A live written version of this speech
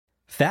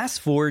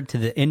Fast forward to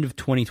the end of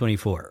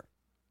 2024.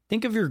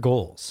 Think of your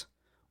goals.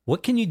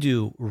 What can you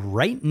do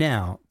right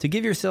now to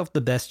give yourself the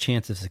best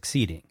chance of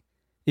succeeding?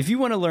 If you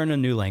want to learn a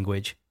new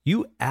language,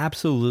 you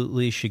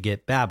absolutely should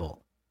get Babbel.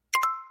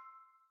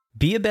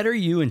 Be a better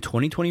you in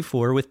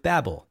 2024 with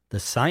Babbel, the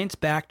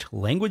science-backed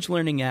language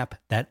learning app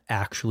that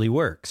actually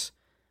works.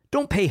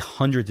 Don't pay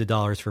hundreds of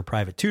dollars for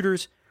private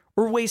tutors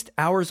or waste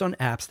hours on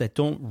apps that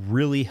don't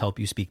really help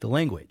you speak the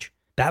language.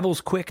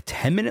 Babbel's quick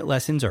 10-minute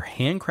lessons are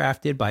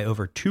handcrafted by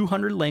over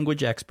 200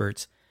 language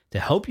experts to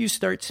help you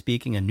start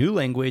speaking a new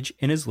language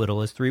in as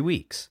little as 3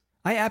 weeks.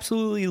 I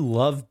absolutely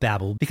love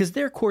Babbel because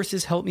their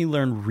courses help me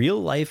learn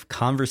real-life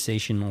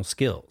conversational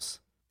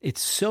skills.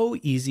 It's so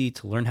easy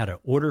to learn how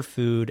to order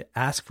food,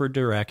 ask for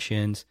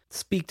directions,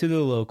 speak to the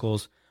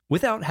locals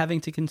without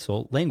having to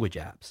consult language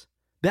apps.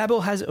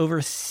 Babbel has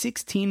over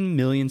 16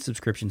 million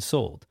subscriptions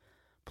sold.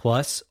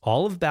 Plus,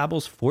 all of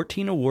Babbel's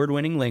 14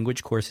 award-winning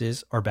language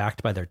courses are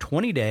backed by their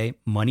 20-day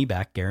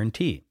money-back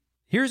guarantee.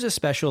 Here's a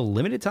special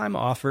limited-time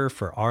offer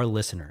for our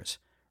listeners.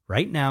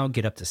 Right now,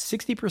 get up to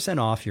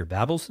 60% off your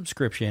Babbel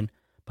subscription,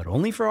 but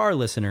only for our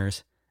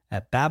listeners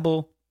at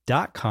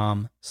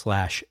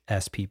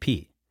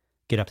babbel.com/SPP.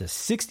 Get up to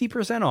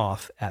 60%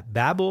 off at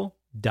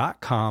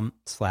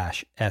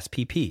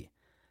babbel.com/SPP.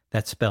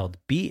 That's spelled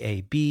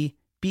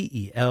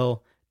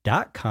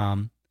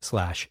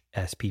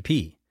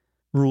BABBEL.com/SPP.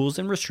 Rules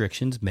and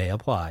restrictions may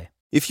apply.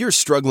 If you're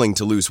struggling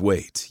to lose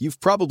weight,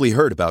 you've probably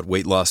heard about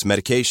weight loss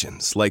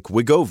medications like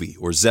Wegovy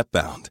or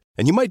Zepbound,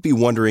 and you might be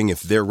wondering if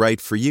they're right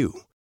for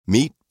you.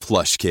 Meet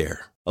PlushCare,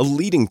 a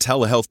leading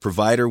telehealth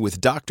provider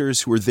with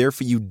doctors who are there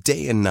for you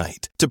day and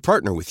night to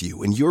partner with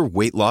you in your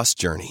weight loss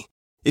journey.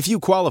 If you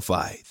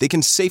qualify, they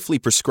can safely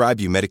prescribe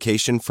you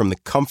medication from the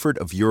comfort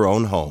of your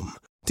own home.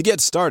 To get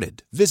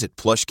started, visit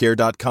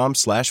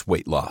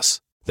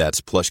plushcare.com/weight-loss. That's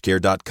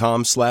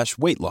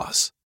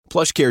plushcare.com/weight-loss.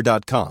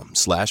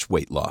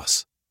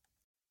 plushcare.com/weight-loss.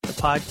 The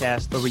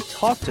podcast where we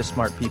talk to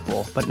smart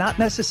people, but not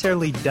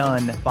necessarily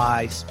done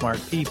by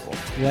smart people.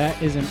 That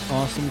is an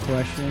awesome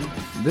question.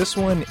 This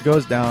one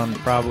goes down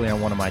probably on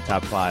one of my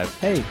top 5.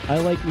 Hey, I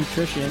like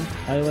nutrition.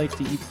 I like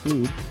to eat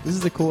food. This is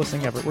the coolest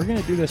thing ever. We're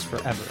going to do this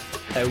forever.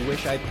 I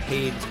wish I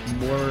paid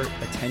more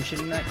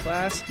attention in that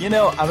class. You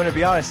know, I'm going to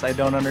be honest, I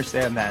don't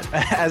understand that.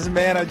 As a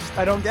man,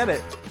 I don't get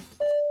it.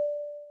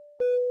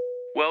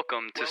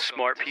 Welcome to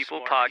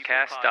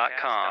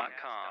smartpeoplepodcast.com.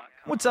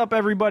 What's up,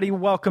 everybody?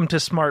 Welcome to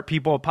Smart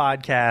People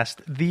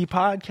Podcast, the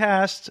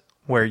podcast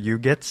where you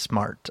get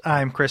smart.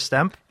 I'm Chris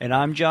Stemp. And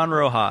I'm John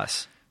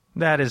Rojas.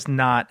 That is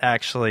not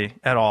actually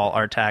at all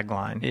our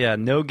tagline. Yeah,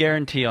 no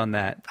guarantee on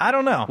that. I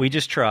don't know. We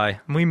just try.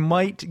 We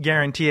might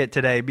guarantee it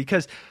today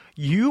because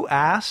you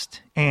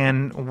asked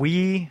and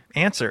we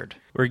answered.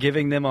 We're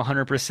giving them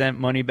 100%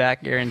 money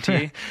back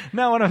guarantee.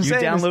 No, what I'm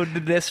saying is... You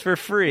downloaded this for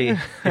free.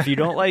 If you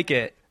don't like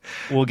it,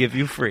 we'll give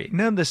you free.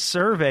 No, the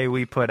survey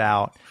we put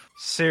out...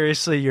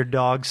 Seriously, your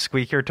dog's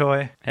squeaker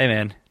toy? Hey,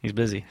 man, he's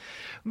busy.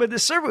 But the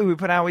survey we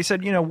put out, we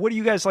said, what do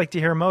you guys like to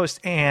hear most?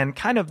 And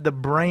kind of the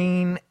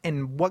brain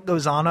and what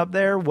goes on up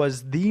there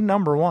was the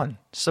number one,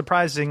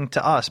 surprising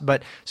to us.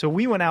 But so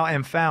we went out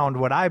and found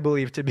what I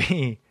believe to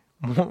be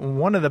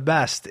one of the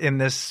best in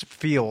this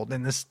field,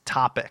 in this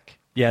topic.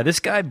 Yeah,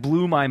 this guy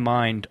blew my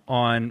mind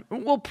on,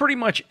 well, pretty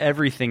much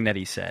everything that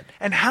he said.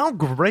 And how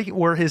great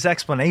were his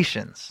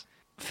explanations?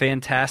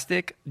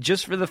 Fantastic,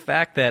 just for the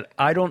fact that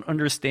I don't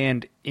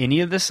understand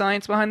any of the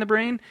science behind the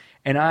brain,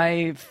 and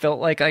I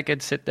felt like I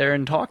could sit there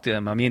and talk to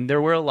him. I mean,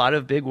 there were a lot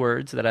of big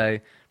words that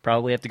I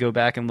probably have to go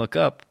back and look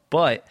up,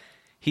 but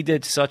he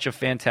did such a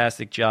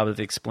fantastic job of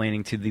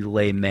explaining to the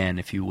layman,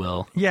 if you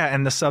will. Yeah,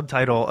 and the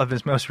subtitle of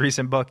his most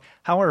recent book,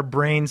 How Our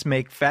Brains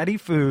Make Fatty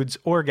Foods,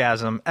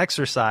 Orgasm,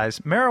 Exercise,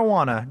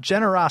 Marijuana,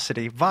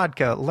 Generosity,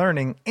 Vodka,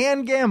 Learning,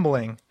 and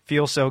Gambling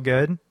Feel So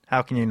Good.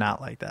 How can you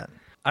not like that?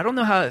 I don't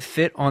know how it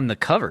fit on the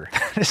cover.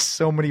 There's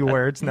so many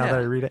words now that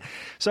I read it.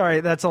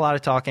 Sorry, that's a lot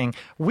of talking.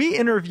 We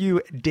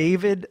interview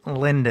David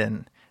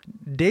Linden.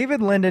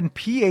 David Linden,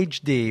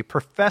 PhD,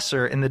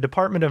 professor in the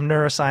Department of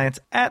Neuroscience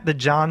at the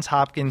Johns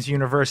Hopkins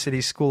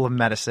University School of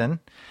Medicine.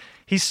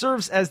 He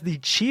serves as the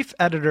chief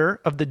editor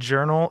of the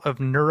Journal of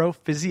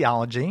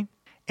Neurophysiology.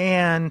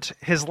 And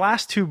his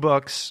last 2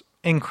 books,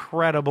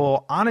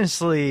 incredible.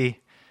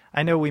 Honestly,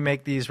 I know we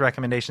make these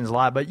recommendations a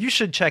lot, but you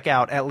should check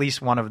out at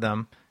least one of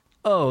them.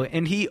 Oh,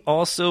 and he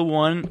also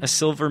won a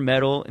silver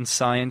medal in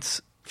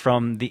science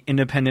from the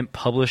Independent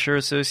Publisher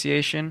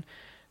Association.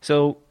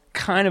 So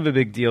kind of a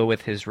big deal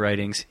with his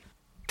writings.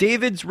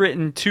 David's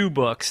written 2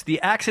 books,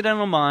 The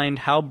Accidental Mind,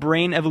 How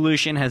Brain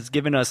Evolution Has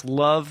Given Us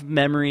Love,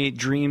 Memory,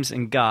 Dreams,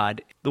 and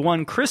God. The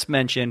one Chris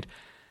mentioned,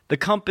 The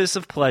Compass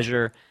of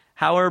Pleasure,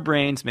 How Our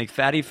Brains Make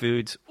Fatty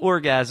Foods,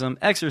 Orgasm,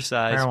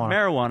 Exercise,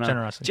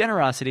 Marijuana,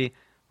 Generosity,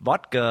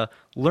 Vodka,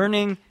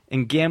 Learning,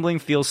 and Gambling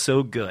Feel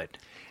So Good.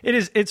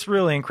 It's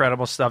really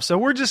incredible stuff. So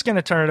we're just going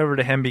to turn it over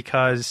to him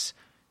because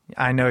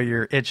I know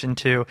you're itching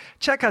to.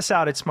 Check us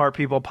out at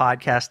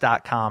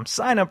smartpeoplepodcast.com.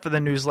 Sign up for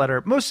the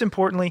newsletter. Most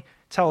importantly,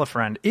 tell a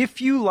friend.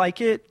 If you like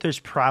it, there's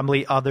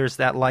probably others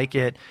that like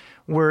it.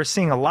 We're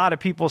seeing a lot of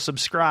people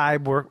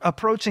subscribe. We're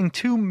approaching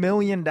 2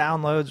 million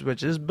downloads,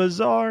 which is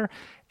bizarre.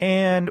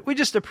 And we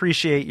just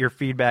appreciate your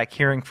feedback,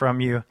 hearing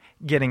from you,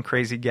 getting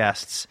crazy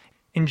guests.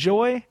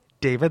 Enjoy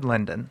David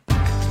Linden.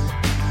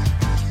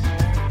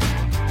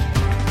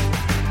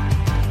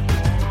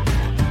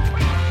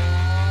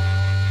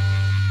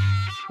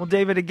 Well,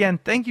 David, again,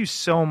 thank you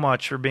so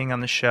much for being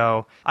on the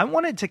show. I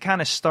wanted to kind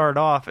of start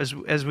off,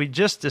 as we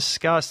just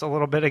discussed a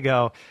little bit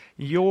ago,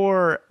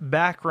 your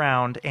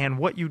background and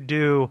what you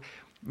do.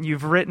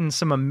 You've written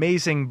some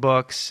amazing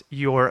books.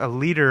 You're a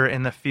leader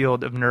in the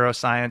field of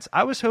neuroscience.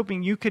 I was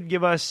hoping you could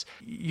give us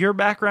your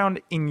background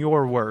in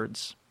your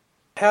words.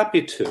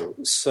 Happy to.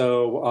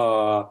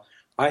 So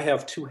I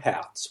have two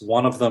hats.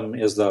 One of them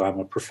is that I'm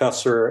a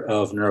professor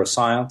of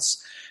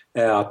neuroscience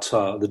at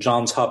the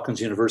Johns Hopkins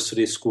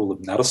University School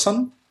of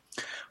Medicine,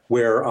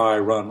 where I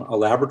run a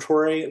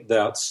laboratory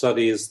that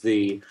studies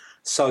the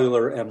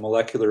cellular and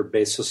molecular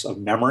basis of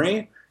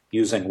memory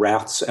using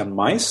rats and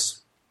mice.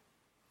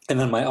 And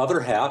then my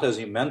other hat, as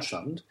you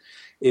mentioned,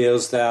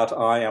 is that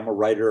I am a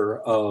writer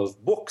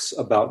of books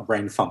about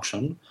brain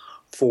function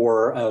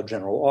for a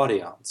general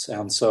audience.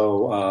 And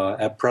so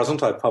at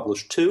present I've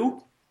published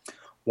two,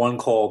 one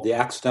called The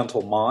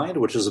Accidental Mind,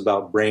 which is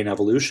about brain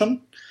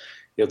evolution.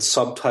 Its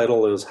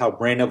subtitle is How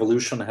Brain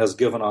Evolution Has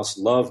Given Us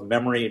Love,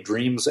 Memory,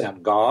 Dreams,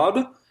 and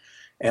God.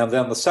 And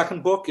then the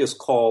second book is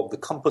called The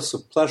Compass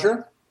of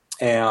Pleasure,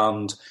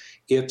 and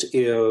it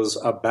is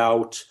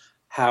about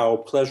how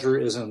pleasure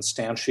is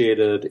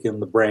instantiated in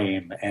the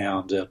brain,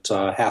 and it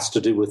has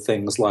to do with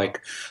things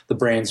like the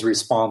brain's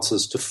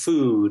responses to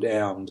food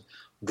and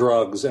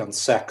drugs and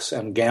sex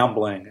and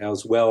gambling,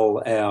 as well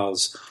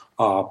as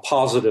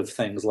positive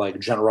things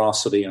like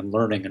generosity and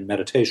learning and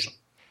meditation.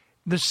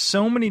 There's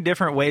so many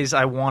different ways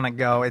I want to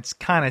go. It's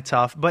kind of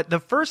tough. But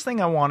the first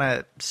thing I want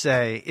to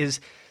say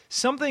is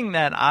something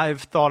that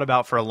I've thought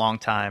about for a long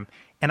time,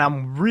 and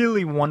I'm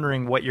really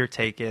wondering what your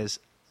take is.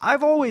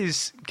 I've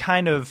always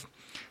kind of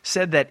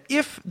said that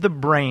if the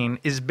brain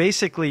is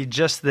basically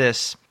just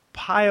this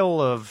pile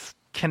of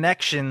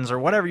connections or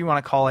whatever you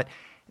want to call it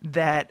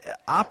that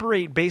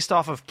operate based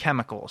off of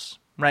chemicals,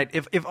 right?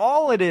 If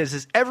all it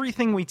is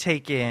everything we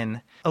take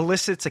in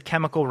elicits a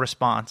chemical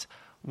response,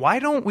 why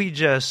don't we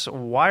just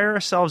wire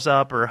ourselves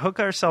up or hook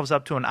ourselves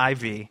up to an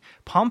IV,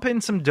 pump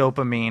in some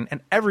dopamine,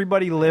 and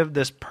everybody live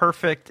this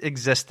perfect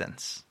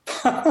existence?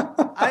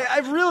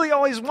 I've really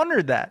always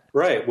wondered that.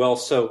 Right. Well,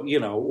 so,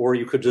 or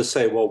you could just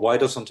say, well, why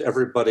doesn't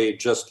everybody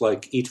just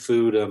eat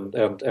food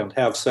and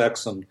have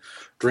sex and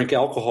drink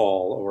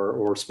alcohol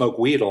or smoke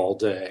weed all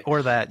day?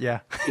 Or that, yeah.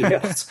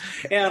 Yes.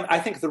 And I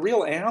think the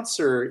real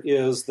answer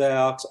is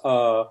that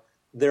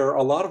there are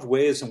a lot of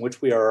ways in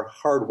which we are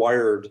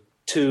hardwired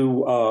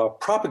to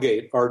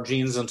propagate our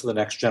genes into the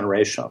next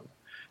generation.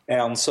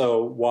 And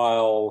so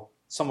while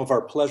some of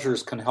our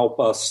pleasures can help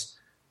us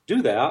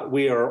do that,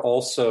 we are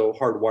also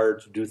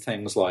hardwired to do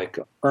things like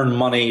earn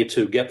money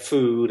to get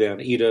food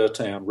and eat it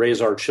and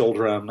raise our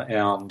children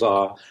and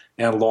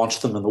launch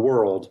them in the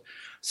world.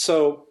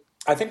 So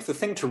I think the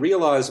thing to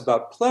realize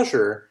about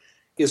pleasure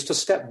is to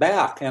step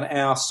back and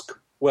ask,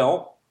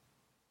 well,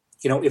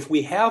 if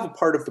we have a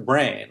part of the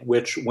brain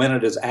which, when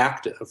it is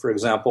active, for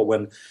example,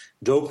 when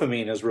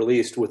dopamine is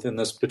released within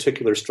this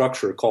particular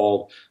structure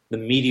called the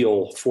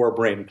medial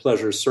forebrain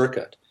pleasure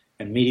circuit,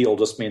 and medial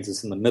just means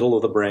it's in the middle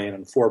of the brain,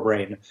 and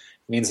forebrain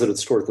means that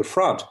it's toward the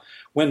front.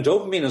 When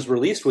dopamine is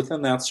released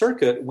within that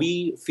circuit,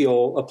 we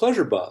feel a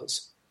pleasure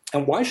buzz.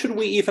 And why should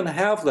we even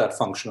have that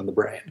function in the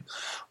brain?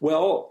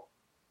 Well,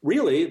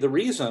 really, the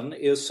reason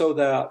is so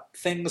that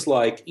things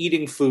like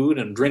eating food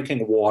and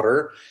drinking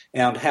water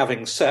and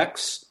having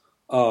sex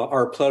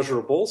are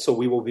pleasurable, so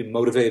we will be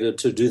motivated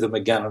to do them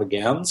again and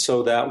again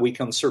so that we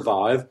can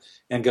survive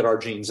and get our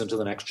genes into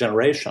the next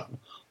generation.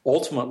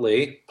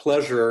 Ultimately,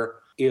 pleasure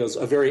is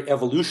a very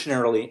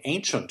evolutionarily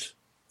ancient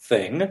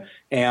thing,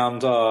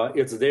 and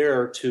it's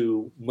there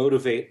to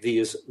motivate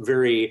these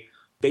very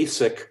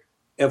basic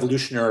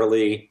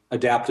evolutionarily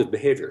adapted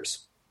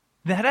behaviors.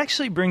 That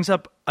actually brings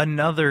up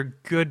another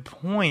good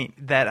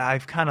point that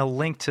I've kind of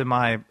linked to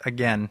my,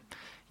 again,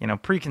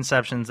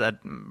 preconceptions that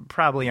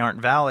probably aren't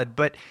valid,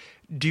 but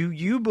do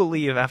you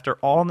believe, after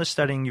all the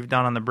studying you've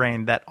done on the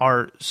brain, that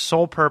our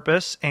sole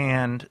purpose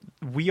and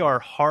we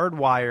are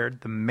hardwired,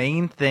 the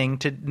main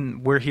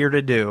thing we're here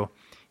to do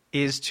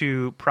is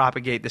to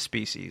propagate the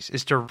species,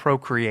 is to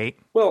procreate?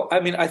 Well,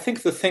 I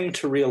think the thing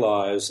to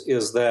realize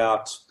is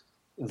that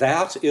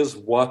is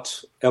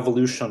what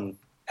evolution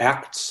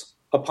acts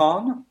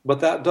upon, but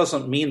that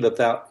doesn't mean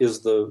that is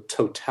the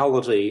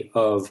totality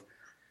of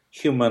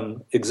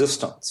human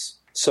existence.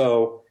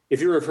 So if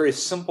you're a very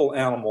simple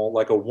animal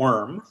like a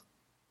worm,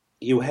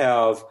 you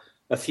have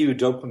a few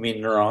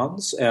dopamine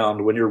neurons,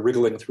 and when you're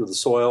wriggling through the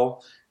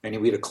soil and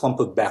you eat a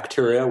clump of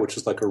bacteria, which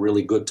is like a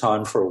really good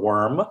time for a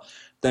worm,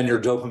 then your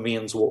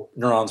neurons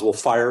will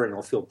fire and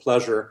you'll feel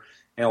pleasure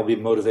and you'll be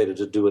motivated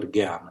to do it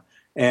again.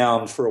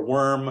 And for a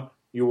worm,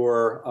 you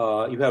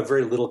have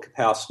very little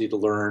capacity to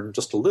learn,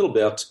 just a little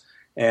bit,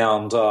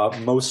 and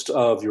most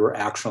of your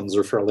actions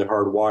are fairly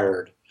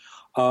hardwired.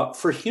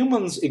 For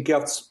humans, it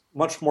gets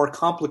much more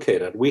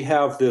complicated. We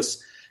have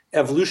this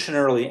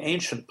evolutionarily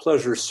ancient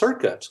pleasure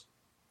circuit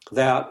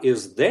that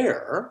is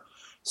there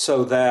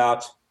so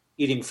that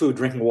eating food,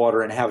 drinking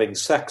water, and having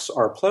sex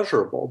are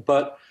pleasurable.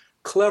 But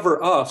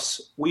clever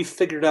us, we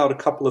figured out a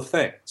couple of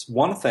things.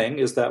 One thing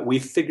is that we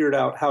figured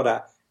out how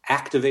to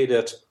activate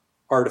it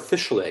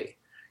artificially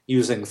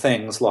using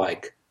things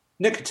like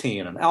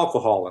nicotine and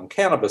alcohol and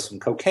cannabis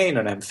and cocaine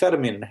and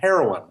amphetamine and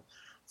heroin,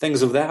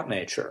 things of that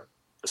nature.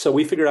 So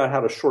we figured out how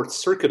to short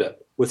circuit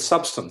it with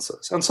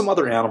substances. And some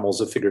other animals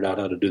have figured out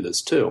how to do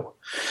this too.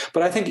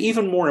 But I think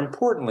even more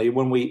importantly,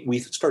 when we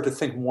start to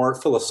think more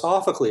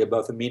philosophically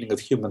about the meaning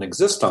of human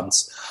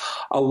existence,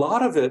 a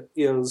lot of it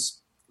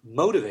is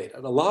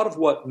motivated. A lot of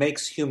what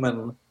makes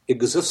human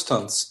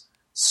existence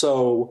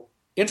so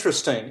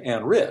interesting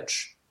and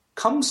rich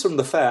comes from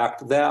the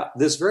fact that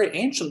this very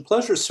ancient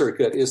pleasure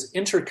circuit is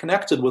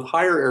interconnected with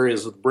higher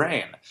areas of the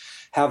brain,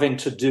 having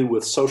to do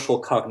with social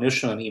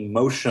cognition,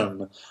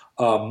 emotion,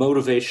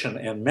 motivation,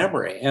 and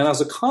memory. And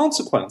as a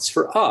consequence,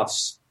 for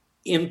us,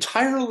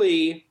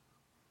 entirely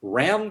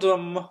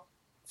random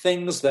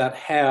things that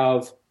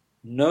have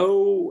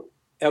no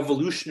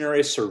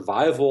evolutionary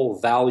survival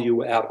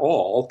value at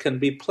all can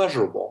be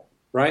pleasurable,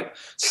 right?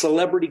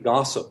 Celebrity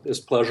gossip is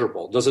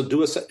pleasurable. Does it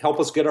help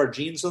us get our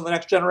genes in the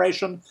next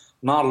generation?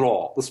 Not at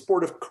all. The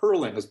sport of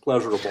curling is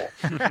pleasurable.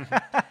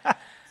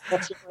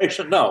 Next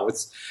generation, no,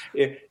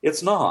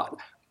 it's not.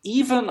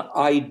 Even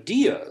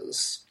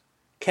ideas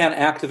can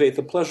activate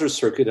the pleasure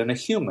circuit in a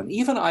human,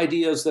 even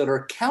ideas that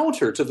are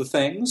counter to the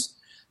things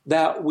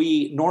that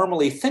we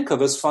normally think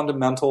of as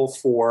fundamental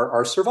for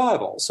our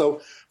survival. So,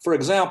 for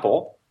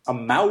example, a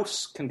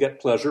mouse can get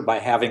pleasure by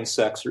having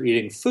sex or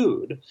eating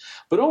food,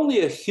 but only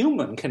a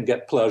human can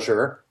get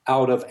pleasure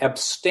out of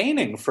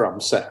abstaining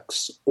from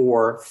sex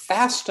or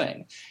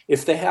fasting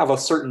if they have a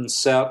certain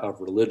set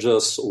of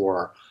religious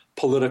or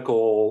political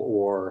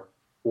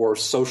or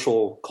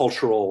social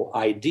cultural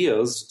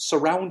ideas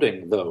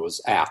surrounding those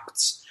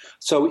acts.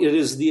 So it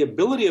is the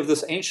ability of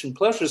this ancient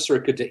pleasure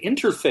circuit to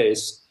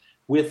interface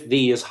with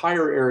these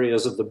higher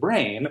areas of the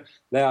brain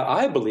that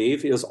I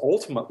believe is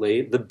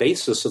ultimately the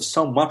basis of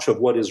so much of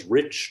what is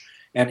rich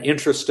and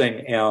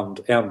interesting and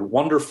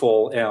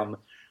wonderful and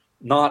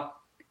not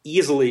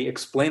easily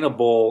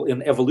explainable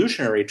in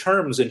evolutionary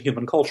terms in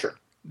human culture.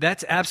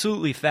 That's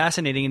absolutely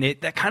fascinating. And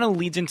that kind of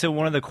leads into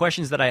one of the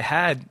questions that I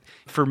had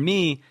for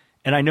me,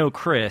 and I know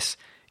Chris.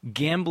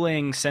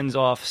 Gambling sends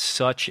off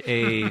such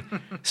a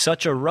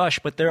rush,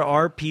 but there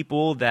are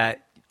people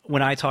that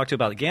when I talk to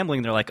about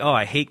gambling, they're like, oh,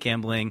 I hate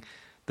gambling.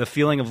 The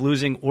feeling of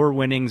losing or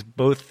winning is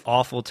both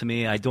awful to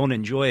me. I don't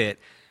enjoy it.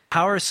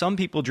 How are some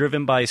people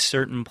driven by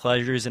certain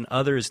pleasures and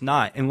others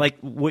not? And like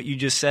what you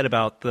just said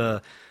about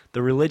the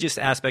religious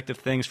aspect of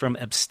things, from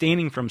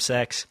abstaining from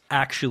sex,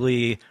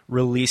 actually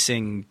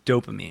releasing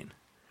dopamine.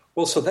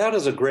 Well, so that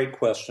is a great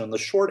question. The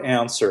short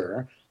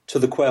answer to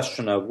the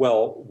question of,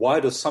 well, why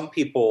do some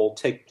people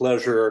take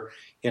pleasure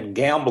in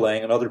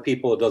gambling and other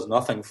people it does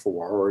nothing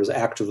for or is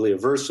actively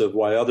aversive,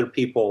 why other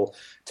people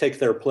take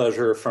their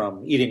pleasure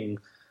from eating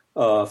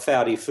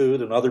fatty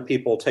food and other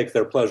people take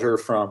their pleasure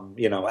from,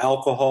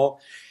 alcohol.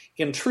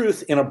 In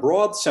truth, in a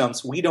broad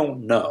sense, we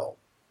don't know.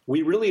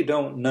 We really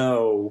don't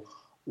know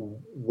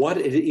what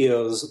it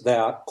is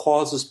that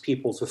causes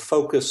people to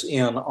focus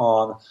in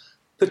on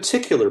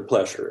particular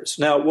pleasures.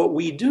 Now, what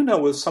we do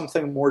know is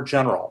something more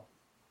general.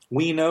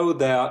 We know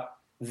that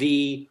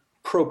the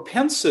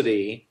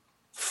propensity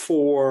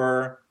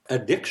for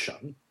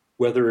addiction,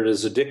 whether it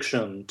is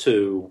addiction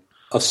to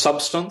a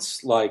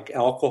substance like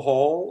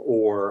alcohol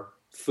or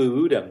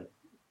food, and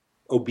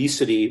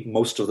obesity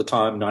most of the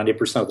time,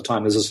 90% of the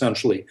time, is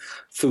essentially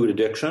food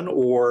addiction,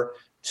 or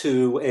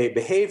to a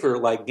behavior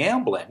like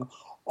gambling,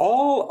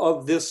 all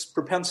of this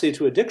propensity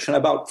to addiction,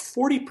 about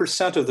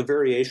 40% of the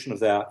variation of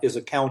that is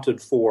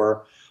accounted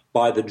for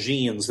by the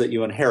genes that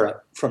you inherit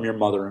from your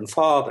mother and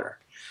father.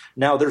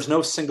 Now, there's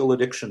no single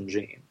addiction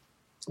gene,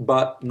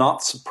 but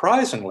not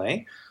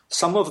surprisingly,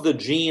 some of the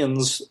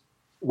genes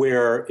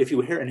where if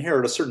you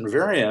inherit a certain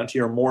variant,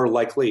 you're more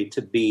likely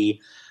to be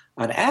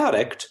an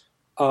addict,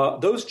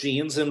 those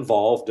genes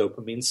involve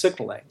dopamine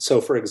signaling. So,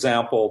 for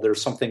example,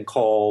 there's something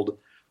called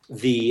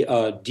the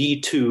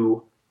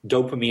D2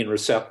 dopamine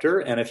receptor,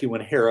 and if you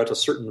inherit a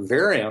certain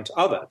variant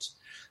of it,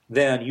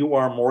 then you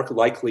are more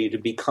likely to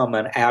become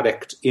an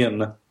addict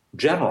in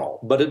general.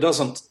 But it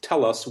doesn't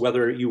tell us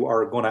whether you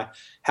are going to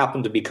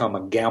happen to become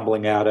a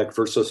gambling addict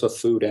versus a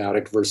food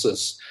addict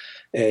versus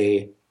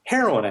a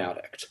heroin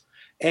addict.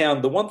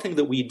 And the one thing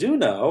that we do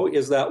know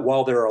is that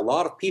while there are a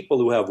lot of people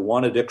who have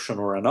one addiction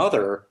or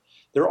another,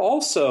 there are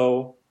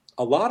also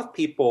a lot of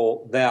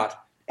people that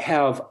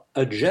have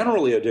a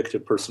generally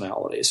addictive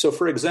personality. So,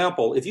 for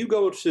example, if you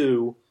go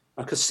to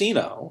a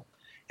casino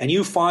and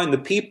you find the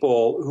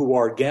people who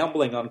are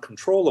gambling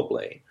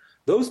uncontrollably,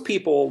 those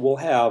people will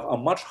have a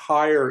much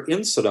higher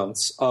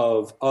incidence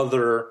of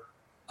other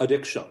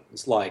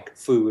addictions like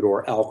food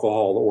or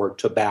alcohol or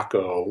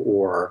tobacco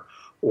or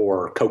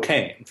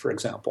cocaine, for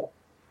example.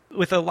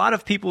 With a lot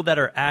of people that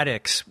are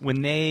addicts,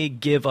 when they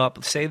give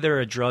up, say they're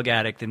a drug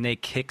addict and they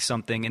kick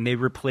something and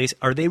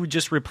are they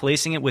just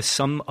replacing it with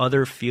some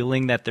other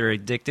feeling that they're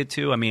addicted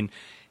to? I mean,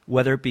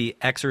 whether it be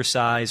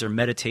exercise or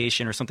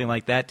meditation or something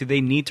like that, do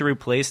they need to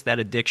replace that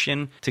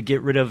addiction to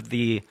get rid of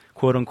the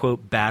quote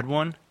unquote bad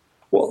one?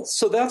 Well,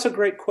 so that's a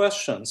great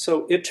question.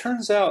 So it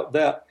turns out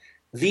that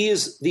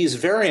these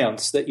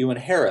variants that you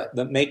inherit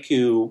that make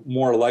you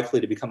more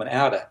likely to become an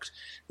addict,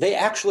 they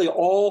actually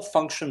all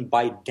function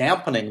by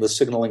dampening the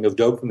signaling of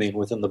dopamine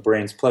within the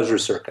brain's pleasure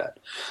circuit.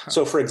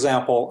 So, for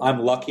example, I'm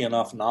lucky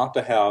enough not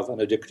to have an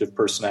addictive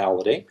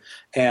personality,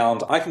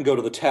 and I can go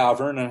to the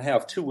tavern and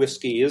have 2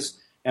 whiskeys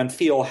and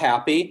feel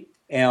happy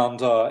and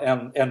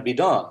be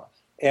done.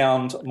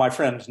 And my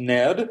friend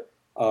Ned,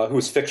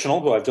 who's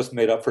fictional, who I've just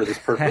made up for this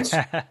purpose,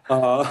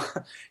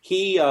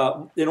 he,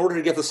 in order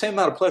to get the same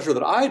amount of pleasure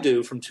that I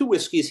do from 2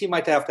 whiskeys, he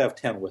might have to have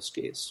 10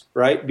 whiskeys,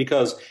 right?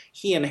 Because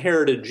he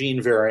inherited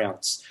gene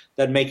variants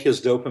that make his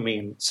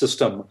dopamine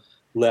system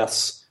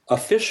less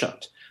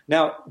efficient.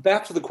 Now,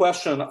 back to the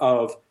question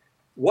of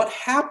what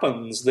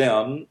happens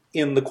then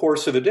in the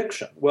course of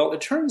addiction. Well,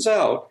 it turns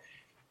out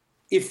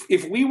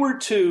if we were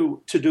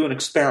to do an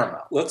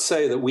experiment, let's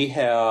say that we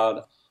had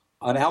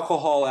an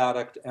alcohol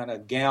addict and a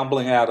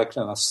gambling addict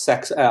and a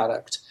sex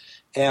addict,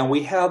 and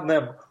we had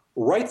them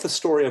write the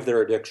story of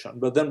their addiction.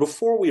 But then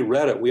before we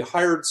read it, we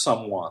hired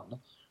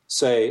someone,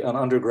 say an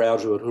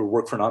undergraduate who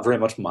worked for not very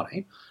much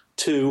money,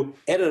 to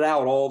edit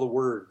out all the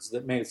words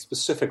that made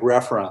specific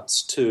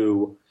reference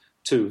to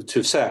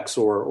sex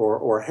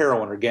or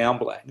heroin or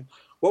gambling.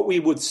 What we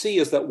would see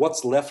is that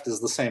what's left is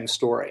the same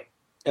story.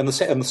 And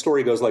the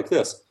story goes like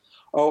this.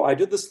 Oh, I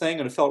did this thing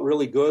and it felt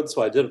really good,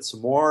 so I did it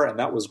some more, and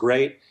that was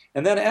great.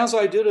 And then as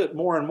I did it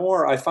more and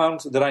more, I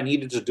found that I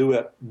needed to do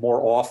it more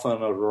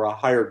often or a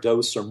higher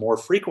dose or more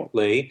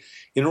frequently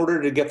in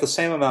order to get the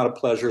same amount of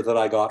pleasure that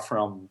I got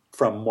from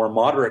more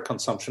moderate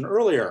consumption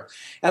earlier.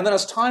 And then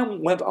as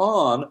time went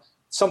on,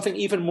 something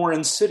even more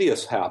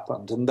insidious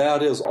happened, and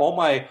that is all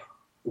my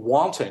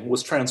wanting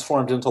was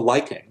transformed into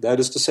liking. That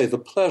is to say, the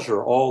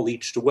pleasure all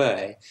leached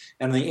away.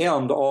 And in the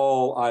end,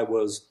 all I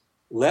was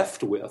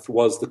left with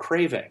was the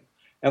craving.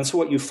 And so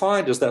what you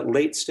find is that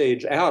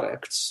late-stage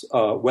addicts,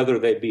 whether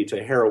they be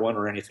to heroin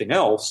or anything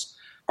else,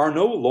 are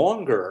no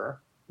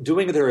longer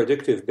doing their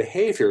addictive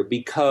behavior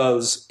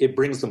because it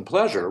brings them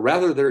pleasure.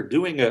 Rather, they're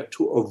doing it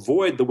to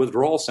avoid the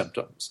withdrawal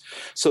symptoms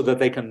so that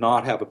they can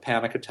not have a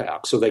panic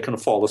attack, so they can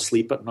fall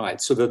asleep at night,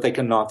 so that they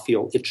can not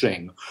feel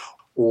itching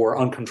or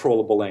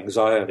uncontrollable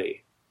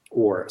anxiety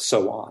or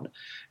so on.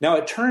 Now,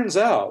 it turns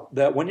out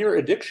that when your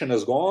addiction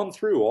has gone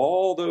through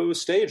all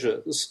those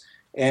stages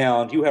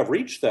and you have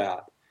reached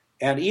that,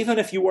 and even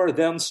if you are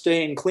then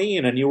staying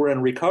clean and you are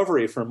in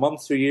recovery for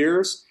months or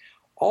years,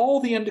 all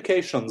the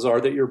indications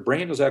are that your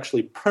brain is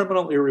actually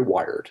permanently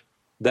rewired.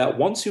 That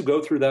once you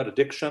go through that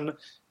addiction,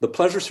 the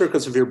pleasure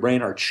circuits of your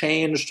brain are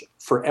changed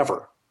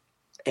forever.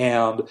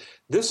 And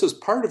this is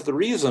part of the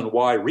reason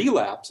why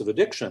relapse of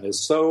addiction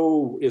is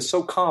so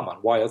common,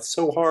 why it's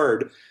so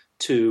hard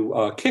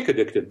to kick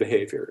addictive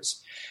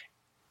behaviors.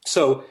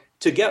 So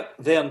to get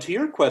then to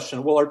your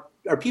question, well,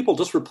 are people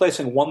just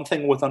replacing one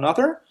thing with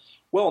another?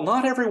 Well,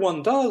 not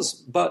everyone does,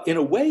 but in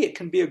a way it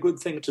can be a good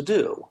thing to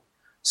do.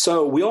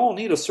 So we all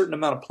need a certain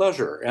amount of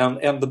pleasure,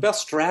 and the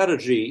best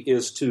strategy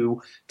is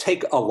to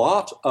take a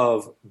lot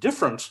of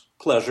different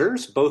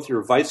pleasures, both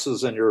your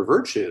vices and your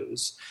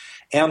virtues,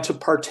 and to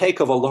partake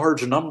of a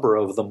large number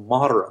of them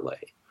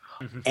moderately.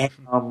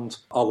 And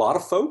a lot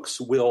of folks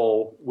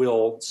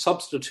will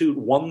substitute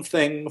one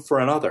thing for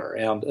another.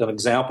 And an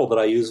example that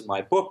I use in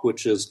my book,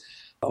 which is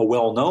a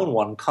well-known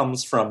one,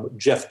 comes from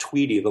Jeff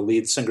Tweedy, the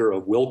lead singer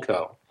of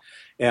Wilco.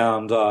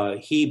 And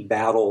he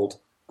battled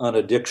an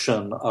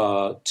addiction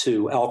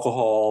to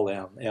alcohol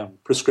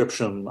and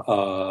prescription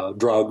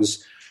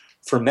drugs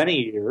for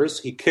many years.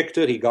 He kicked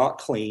it, he got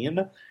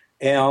clean,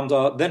 and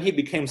then he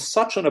became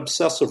such an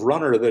obsessive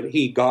runner that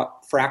he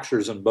got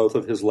fractures in both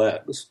of his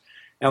legs.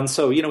 And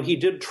so, he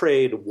did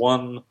trade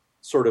one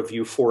sort of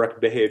euphoric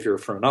behavior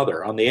for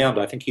another. On the end,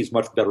 I think he's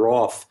much better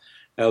off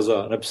as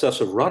an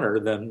obsessive runner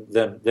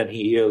than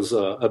he is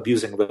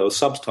abusing those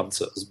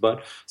substances.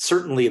 But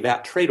certainly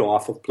that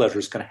trade-off of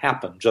pleasures can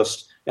happen,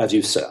 just as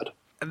you said.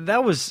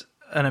 That was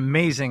an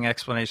amazing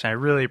explanation. I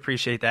really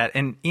appreciate that.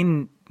 And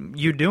in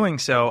you doing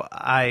so,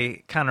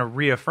 I kind of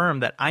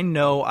reaffirmed that I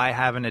know I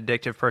have an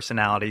addictive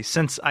personality.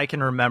 Since I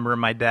can remember,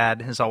 my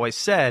dad has always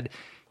said,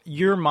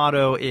 your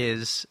motto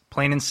is,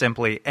 plain and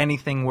simply,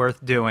 anything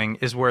worth doing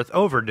is worth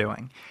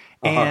overdoing.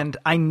 And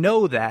I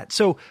know that.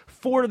 So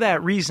for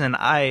that reason,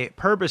 I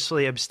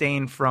purposely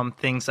abstained from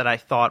things that I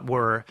thought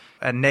were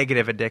a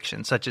negative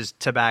addiction, such as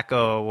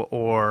tobacco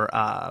or,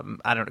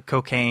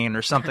 cocaine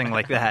or something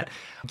like that.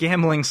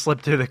 Gambling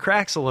slipped through the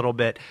cracks a little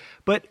bit.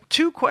 But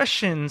 2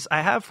 questions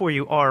I have for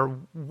you are,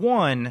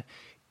 one,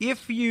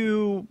 if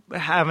you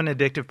have an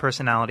addictive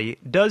personality,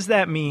 does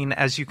that mean,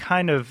 as you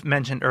kind of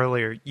mentioned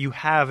earlier, you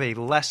have a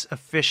less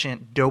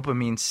efficient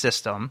dopamine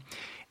system?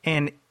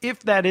 And if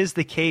that is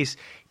the case,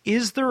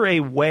 is there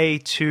a way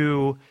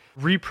to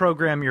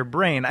reprogram your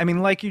brain. I mean,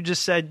 like you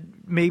just said,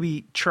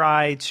 maybe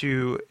try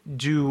to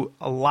do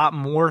a lot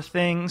more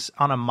things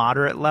on a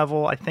moderate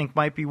level, I think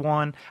might be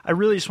one. I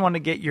really just want to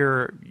get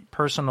your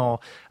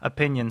personal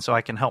opinion so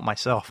I can help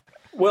myself.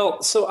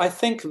 Well, so I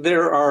think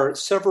there are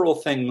several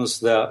things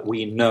that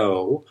we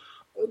know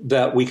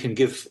that we can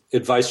give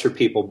advice for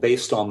people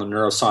based on the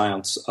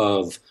neuroscience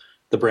of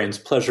the brain's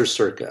pleasure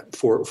circuit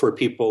for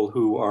people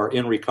who are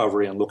in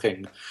recovery and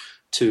looking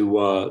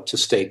to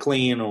stay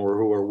clean or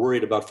who are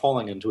worried about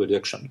falling into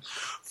addiction.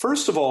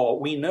 First of all,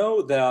 we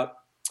know that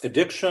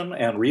addiction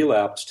and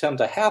relapse tend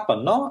to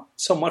happen not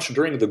so much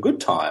during the good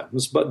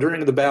times, but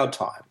during the bad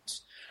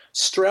times.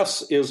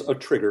 Stress is a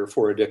trigger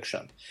for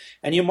addiction.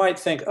 And you might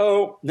think,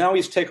 oh, now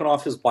he's taken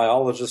off his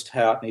biologist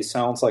hat and he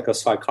sounds like a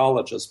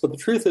psychologist. But the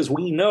truth is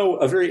we know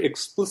a very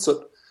explicit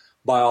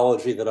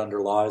biology that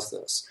underlies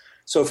this.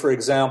 So, for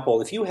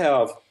example, if you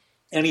have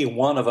any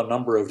one of a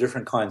number of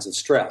different kinds of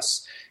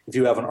stress, if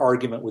you have an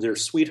argument with your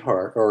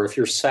sweetheart, or if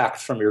you're sacked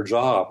from your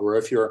job, or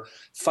if you're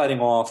fighting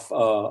off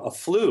a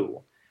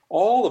flu,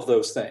 all of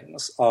those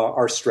things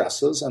are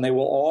stresses, and they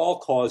will all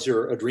cause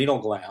your adrenal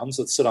glands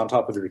that sit on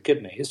top of your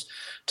kidneys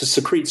to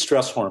secrete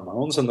stress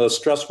hormones, and those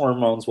stress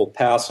hormones will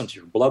pass into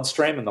your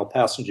bloodstream, and they'll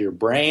pass into your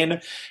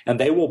brain, and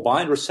they will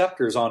bind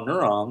receptors on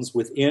neurons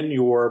within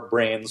your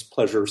brain's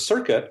pleasure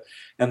circuit,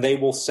 and they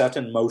will set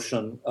in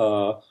motion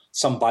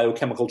some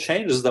biochemical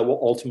changes that will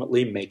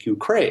ultimately make you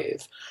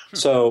crave.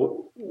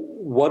 So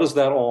what does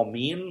that all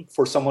mean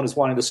for someone who's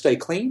wanting to stay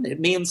clean? It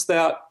means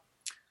that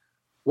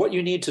what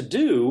you need to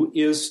do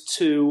is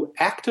to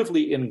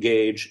actively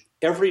engage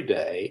every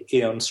day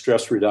in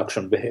stress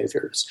reduction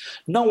behaviors.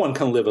 No one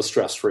can live a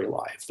stress-free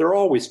life. There are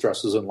always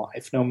stresses in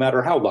life, no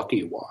matter how lucky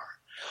you are.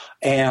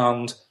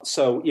 And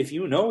so if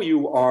you know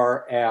you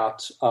are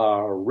at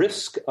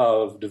risk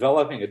of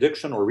developing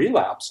addiction or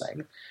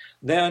relapsing,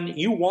 then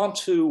you want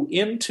to,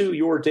 into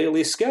your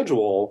daily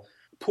schedule,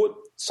 put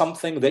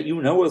something that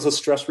you know is a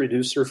stress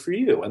reducer for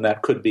you. And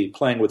that could be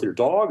playing with your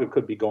dog, it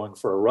could be going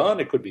for a run,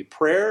 it could be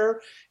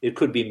prayer, it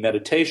could be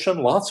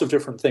meditation. Lots of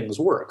different things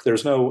work.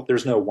 There's no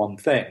one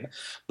thing.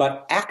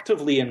 But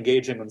actively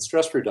engaging in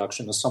stress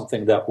reduction is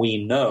something that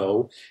we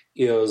know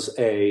is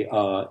a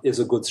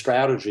good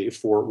strategy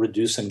for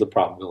reducing the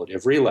probability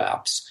of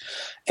relapse.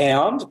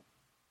 And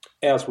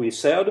as we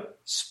said,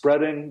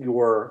 spreading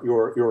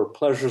your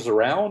pleasures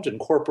around,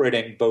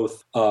 incorporating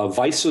both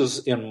vices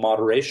in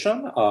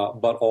moderation,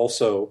 but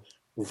also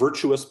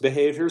virtuous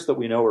behaviors that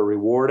we know are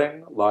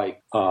rewarding,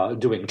 like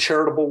doing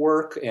charitable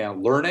work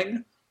and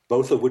learning,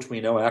 both of which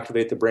we know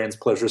activate the brain's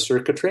pleasure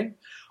circuitry.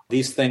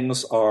 These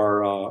things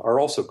are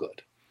also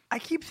good. I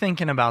keep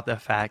thinking about the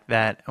fact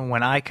that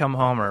when I come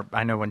home, or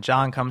I know when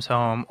John comes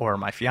home, or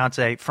my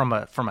fiance from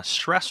a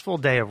stressful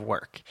day of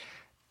work,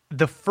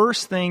 the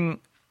first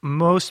thing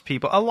most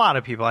people, a lot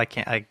of people,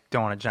 I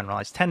don't want to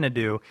generalize, tend to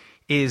do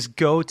is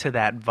go to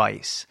that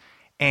vice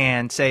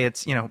and say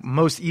it's,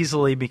 most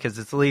easily because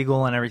it's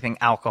legal and everything,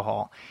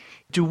 alcohol.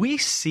 Do we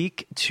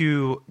seek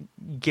to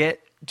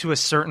get to a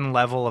certain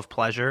level of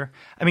pleasure?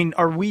 I mean,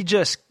 are we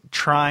just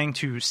trying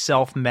to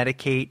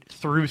self-medicate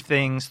through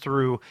things,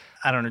 through,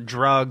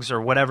 drugs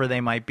or whatever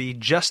they might be,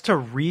 just to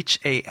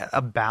reach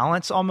a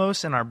balance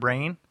almost in our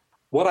brain?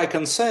 What I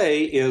can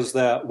say is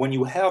that when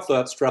you have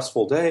that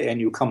stressful day and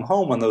you come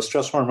home and those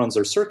stress hormones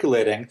are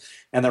circulating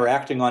and they're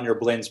acting on your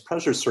brain's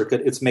pleasure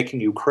circuit, it's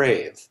making you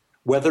crave.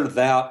 Whether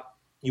that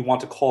you want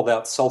to call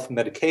that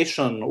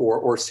self-medication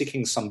or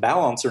seeking some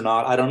balance or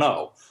not, I don't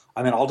know.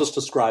 I mean, I'll just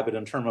describe it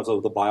in terms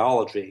of the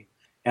biology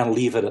and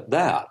leave it at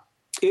that.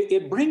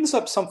 It brings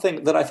up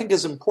something that I think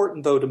is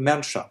important, though, to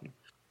mention.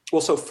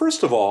 Well, so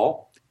first of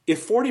all,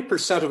 if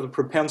 40% of the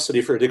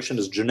propensity for addiction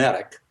is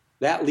genetic,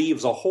 that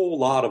leaves a whole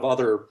lot of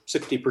other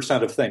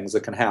 60% of things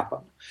that can happen.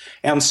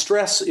 And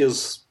stress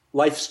is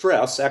life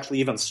stress, actually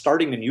even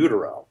starting in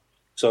utero.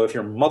 So if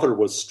your mother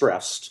was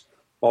stressed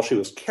while she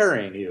was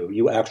carrying you,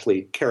 you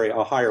actually carry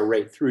a higher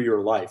rate through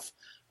your life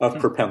of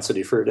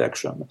propensity for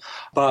addiction.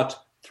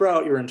 But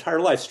throughout your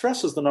entire life,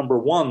 stress is the number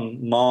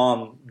one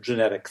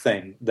non-genetic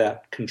thing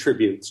that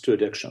contributes to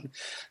addiction.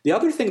 The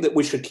other thing that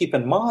we should keep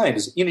in mind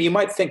is, you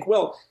might think,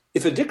 well,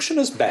 if addiction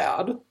is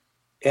bad,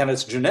 and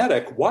it's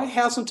genetic, why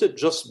hasn't it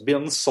just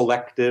been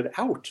selected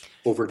out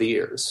over the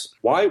years?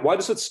 Why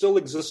does it still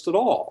exist at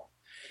all?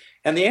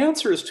 And the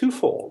answer is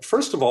twofold.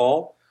 First of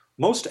all,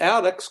 most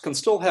addicts can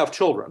still have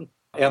children,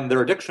 and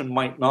their addiction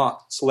might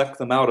not select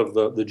them out of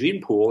the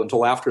gene pool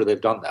until after they've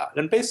done that.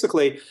 And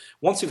basically,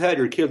 once you've had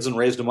your kids and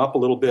raised them up a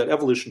little bit,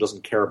 evolution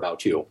doesn't care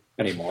about you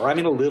anymore. I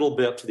mean, a little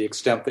bit to the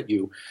extent that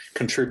you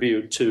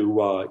contribute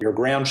to your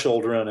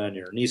grandchildren and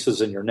your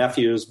nieces and your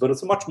nephews, but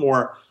it's a much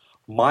more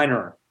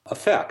minor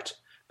effect.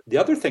 The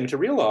other thing to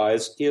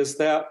realize is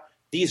that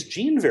these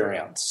gene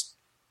variants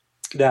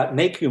that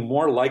make you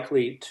more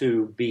likely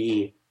to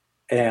be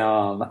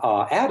an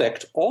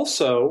addict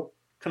also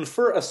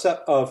confer a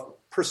set of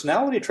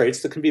personality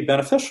traits that can be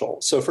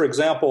beneficial. So, for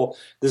example,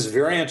 this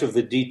variant of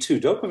the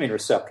D2 dopamine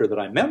receptor that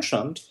I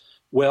mentioned,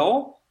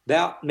 well,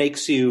 that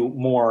makes you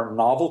more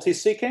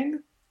novelty-seeking,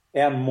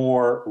 and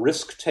more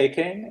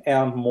risk-taking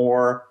and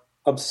more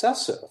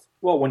obsessive.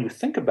 Well, when you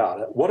think about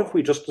it, what have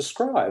we just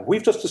described?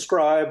 We've just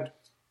described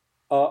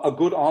a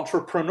good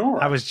entrepreneur.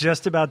 I was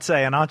just about to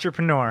say an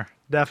entrepreneur,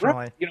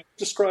 definitely. Right.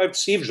 Described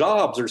Steve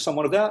Jobs or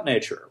someone of that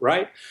nature,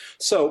 right?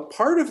 So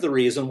part of the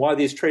reason why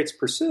these traits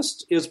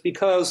persist is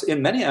because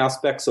in many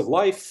aspects of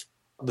life,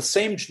 the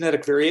same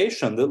genetic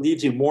variation that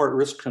leaves you more at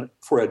risk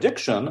for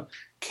addiction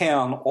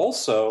can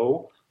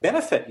also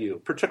benefit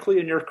you, particularly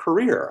in your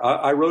career.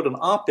 I wrote an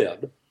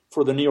op-ed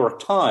for the New York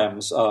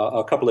Times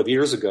a couple of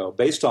years ago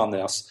based on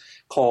this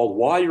called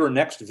Why Your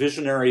Next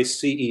Visionary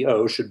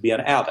CEO Should Be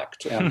an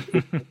Addict.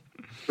 And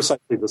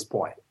precisely this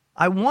point.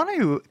 I want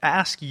to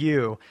ask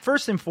you,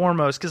 first and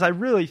foremost, because I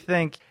really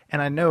think,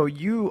 and I know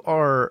you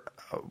are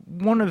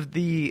one of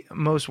the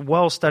most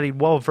well-studied,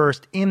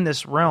 well-versed in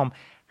this realm,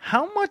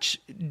 how much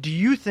do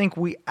you think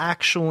we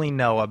actually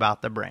know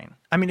about the brain?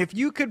 I mean, if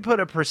you could put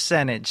a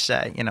percentage,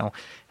 say,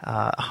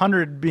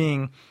 100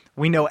 being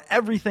we know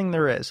everything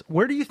there is,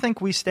 where do you think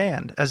we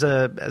stand as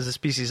a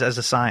species, as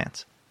a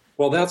science?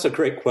 Well, that's a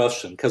great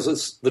question,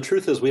 because the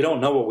truth is we don't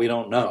know what we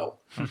don't know.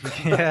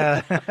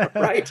 Yeah.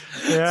 Right?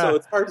 Yeah. So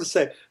it's hard to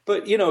say.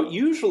 But,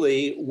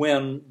 usually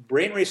when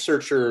brain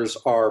researchers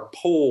are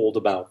polled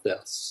about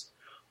this,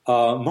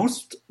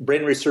 most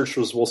brain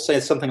researchers will say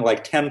something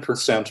like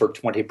 10% or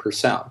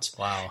 20%.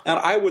 Wow. And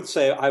I would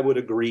say I would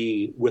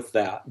agree with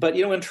that. But,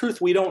 in truth,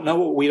 we don't know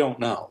what we don't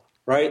know,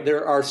 right?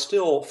 There are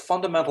still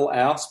fundamental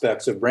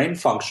aspects of brain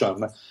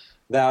function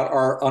that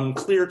are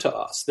unclear to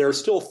us. There are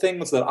still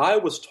things that I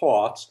was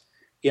taught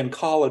in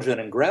college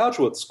and in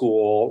graduate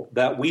school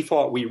that we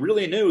thought we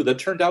really knew that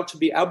turned out to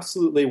be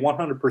absolutely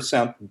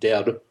 100%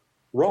 dead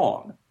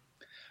wrong.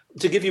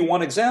 To give you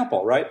one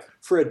example, right?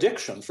 For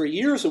addiction, for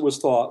years it was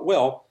thought,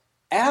 well,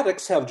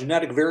 addicts have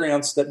genetic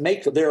variants that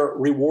make their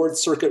reward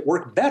circuit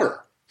work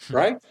better,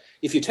 right?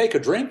 If you take a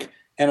drink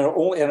and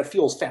it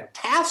feels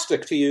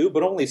fantastic to you,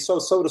 but only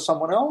so-so to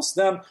someone else,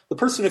 then the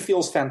person who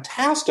feels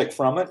fantastic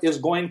from it is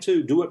going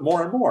to do it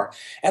more and more.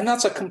 And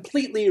that's a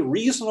completely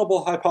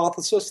reasonable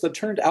hypothesis that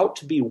turned out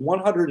to be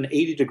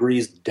 180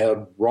 degrees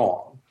dead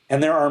wrong.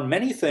 And there are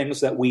many things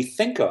that we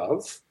think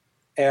of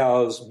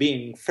as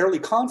being fairly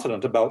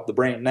confident about the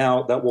brain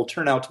now that will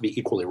turn out to be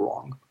equally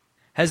wrong.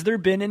 Has there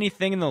been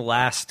anything in the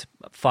last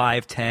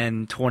 5,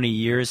 10, 20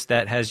 years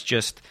that has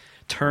just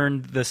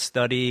turned the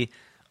study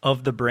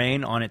of the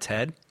brain on its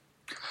head?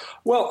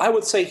 Well, I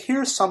would say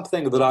here's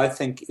something that I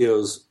think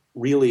is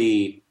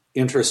really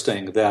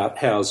interesting that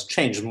has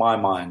changed my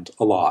mind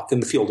a lot in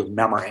the field of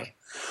memory.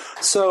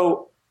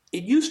 So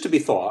it used to be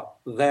thought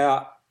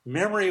that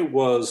memory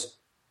was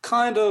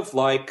kind of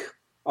like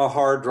a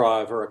hard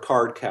drive or a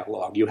card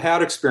catalog. You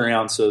had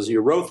experiences, you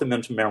wrote them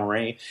into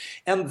memory,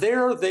 and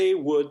there they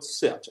would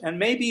sit. And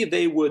maybe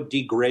they would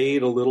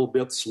degrade a little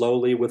bit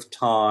slowly with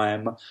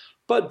time,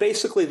 but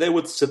basically they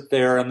would sit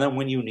there, and then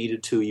when you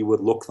needed to, you would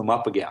look them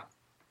up again.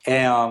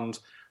 And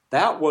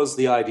that was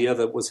the idea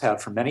that was had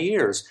for many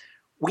years.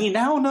 We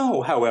now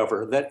know,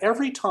 however, that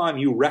every time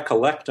you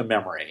recollect a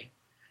memory,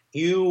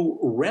 you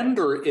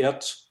render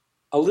it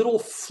a little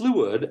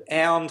fluid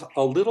and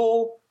a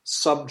little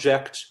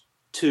subject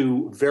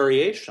to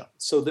variation.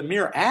 So the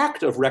mere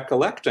act of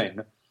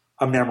recollecting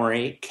a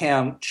memory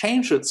can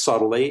change it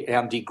subtly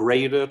and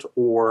degrade it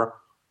or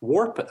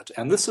warp it.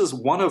 And this is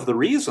one of the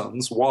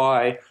reasons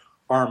why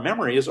our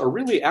memories are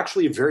really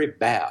actually very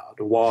bad,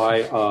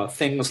 why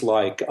things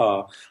like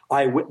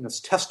eyewitness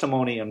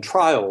testimony in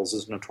trials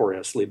is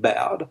notoriously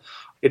bad.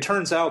 It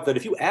turns out that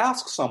if you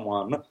ask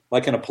someone,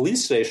 like in a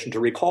police station, to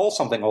recall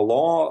something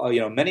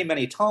many,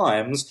 many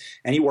times,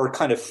 and you are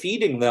kind of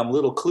feeding them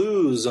little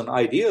clues and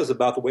ideas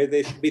about the way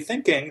they should be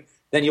thinking,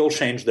 then you'll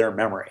change their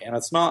memory. And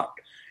it's not,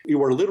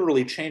 you are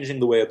literally changing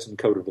the way it's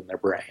encoded in their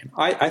brain.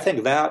 I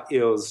think that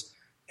is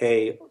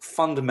a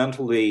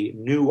fundamentally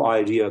new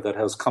idea that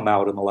has come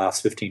out in the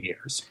last 15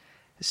 years.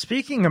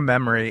 Speaking of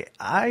memory,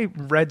 I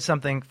read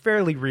something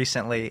fairly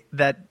recently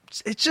that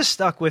it just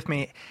stuck with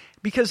me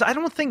because I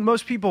don't think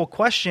most people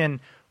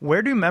question,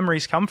 where do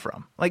memories come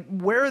from? Like,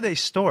 where are they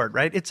stored,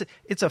 right?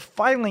 It's a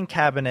filing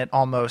cabinet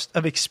almost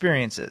of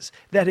experiences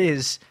that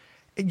is,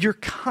 you're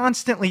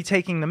constantly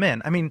taking them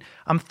in. I mean,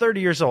 I'm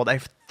 30 years old. I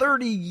have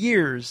 30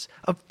 years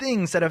of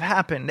things that have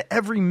happened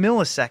every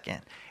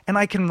millisecond, and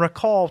I can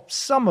recall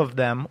some of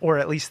them, or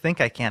at least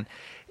think I can.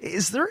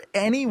 Is there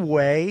any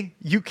way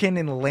you can,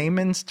 in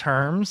layman's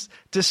terms,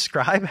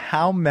 describe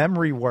how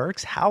memory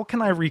works? How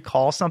can I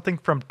recall something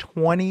from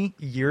 20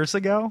 years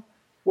ago?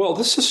 Well,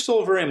 this is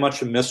still very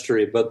much a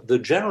mystery, but the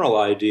general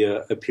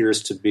idea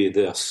appears to be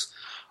this.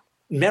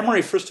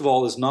 Memory, first of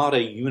all, is not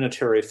a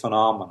unitary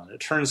phenomenon. It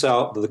turns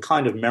out that the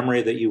kind of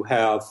memory that you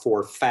have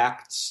for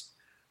facts,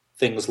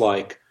 things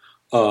like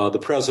the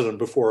president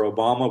before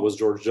Obama was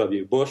George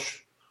W. Bush,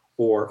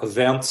 or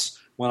events.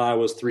 When I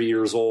was 3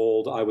 years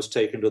old, I was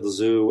taken to the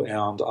zoo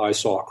and I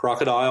saw a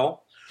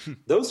crocodile.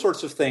 Those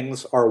sorts of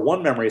things are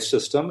one memory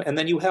system, and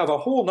then you have a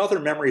whole other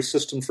memory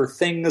system for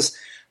things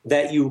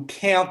that you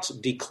can't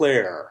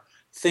declare,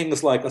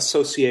 things like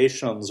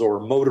associations or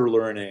motor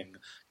learning,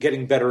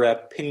 getting better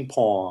at ping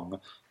pong,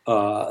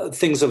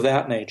 things of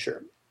that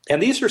nature.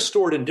 And these are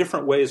stored in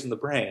different ways in the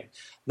brain.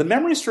 The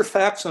memories for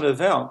facts and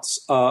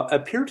events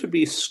appear to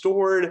be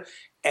stored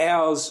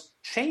as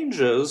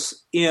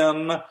changes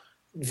in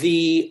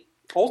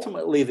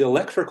ultimately the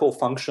electrical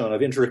function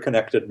of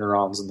interconnected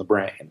neurons in the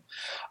brain.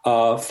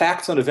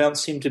 Facts and events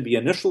seem to be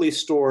initially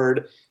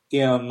stored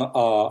in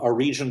a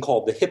region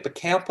called the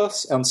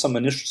hippocampus and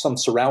some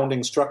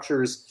surrounding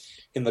structures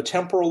in the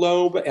temporal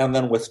lobe, and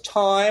then with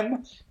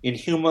time, in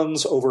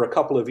humans over a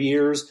couple of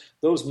years,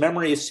 those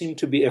memories seem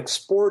to be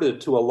exported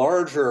to a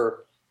larger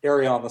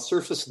area on the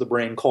surface of the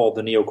brain called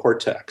the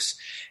neocortex.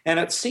 And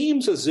it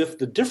seems as if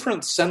the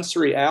different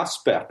sensory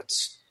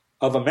aspects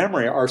of a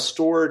memory are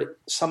stored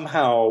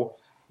somehow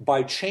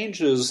by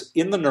changes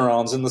in the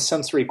neurons in the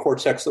sensory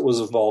cortex that was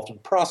involved in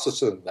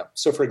processing them.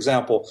 So, for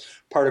example,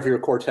 part of your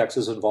cortex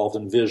is involved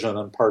in vision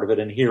and part of it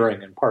in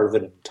hearing and part of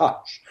it in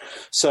touch.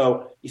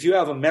 So if you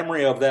have a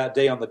memory of that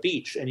day on the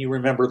beach and you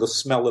remember the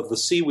smell of the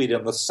seaweed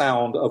and the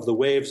sound of the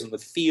waves and the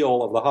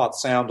feel of the hot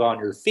sand on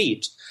your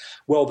feet,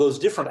 well, those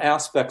different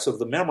aspects of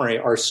the memory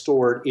are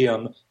stored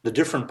in the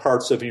different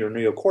parts of your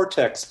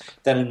neocortex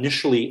that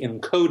initially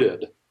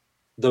encoded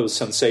those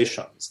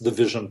sensations, the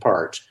vision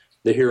part,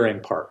 the hearing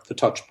part, the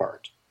touch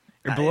part.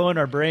 You're blowing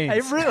our brains.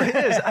 It really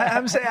is.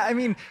 I'm saying. I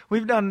mean,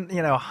 we've done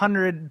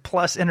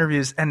 100+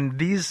 interviews, and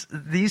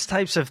these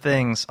types of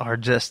things are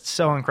just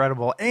so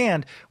incredible.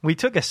 And we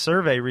took a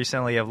survey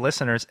recently of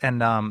listeners,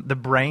 and the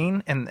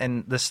brain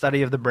and the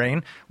study of the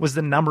brain was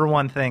the number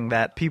one thing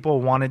that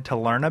people wanted to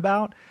learn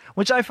about,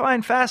 which I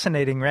find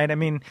fascinating. Right? I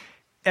mean,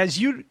 as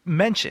you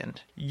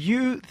mentioned,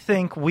 you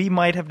think we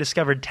might have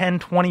discovered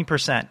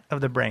 10-20% of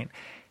the brain.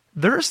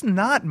 There's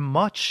not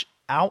much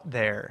out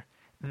there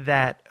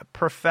that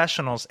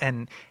professionals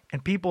and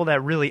people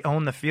that really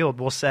own the field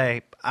will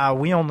say,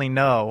 we only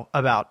know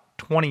about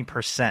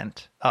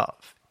 20%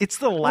 of. It's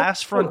the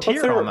last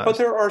frontier almost. But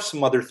there are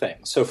some other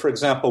things. So, for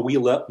example, we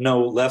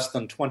know less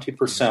than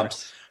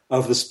 20%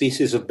 of the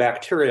species of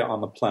bacteria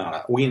on the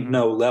planet. We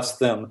know less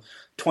than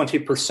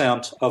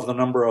 20% of the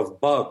number of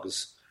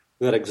bugs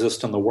that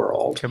exist in the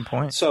world. Good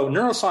point. So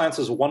neuroscience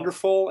is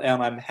wonderful,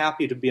 and I'm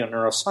happy to be a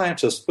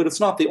neuroscientist, but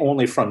it's not the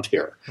only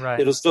frontier. Right.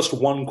 It is just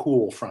one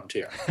cool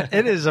frontier.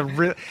 It is a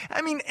real.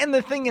 I mean, and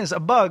the thing is, a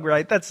bug,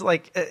 right? That's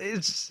like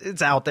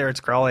it's out there,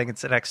 it's crawling,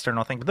 it's an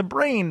external thing. But the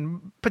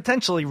brain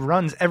potentially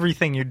runs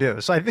everything you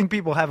do. So I think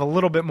people have a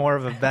little bit more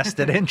of a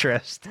vested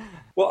interest.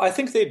 Well, I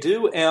think they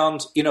do,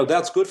 and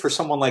that's good for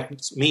someone like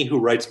me who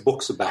writes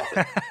books about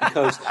it.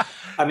 Because,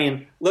 I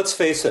mean, let's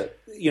face it.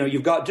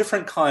 You've got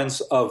different kinds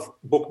of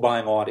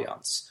book-buying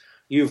audience.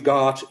 You've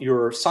got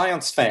your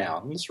science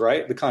fans,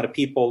 right? The kind of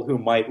people who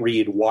might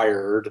read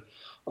Wired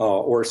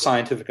or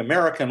Scientific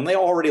American, and they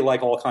already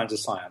like all kinds of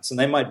science. And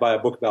they might buy a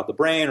book about the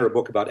brain or a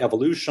book about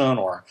evolution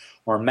or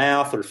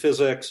math or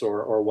physics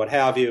or what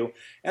have you.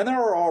 And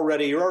you're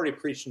already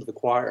preaching to the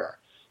choir.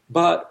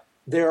 But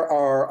there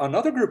are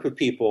another group of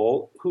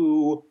people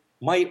who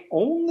the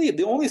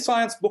only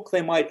science book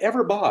they might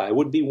ever buy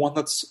would be one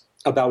that's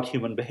about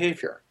human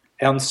behavior.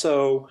 And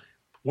so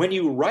when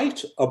you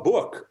write a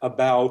book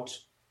about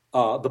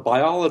the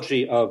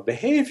biology of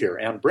behavior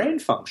and brain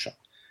function,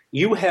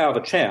 you have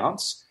a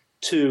chance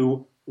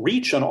to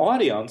reach an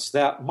audience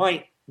that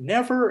might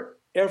never,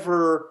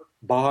 ever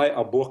buy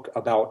a book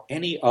about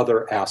any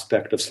other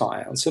aspect of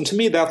science. And to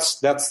me,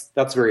 that's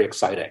very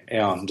exciting.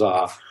 And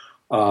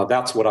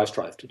that's what I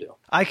strive to do.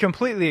 I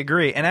completely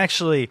agree. And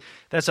actually,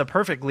 that's a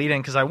perfect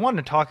lead-in because I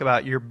wanted to talk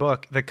about your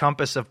book, The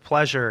Compass of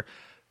Pleasure.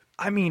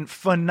 I mean,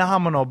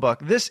 phenomenal book.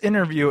 This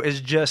interview is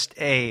just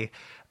a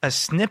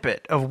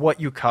snippet of what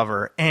you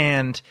cover.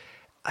 And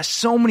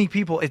so many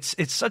people, it's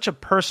such a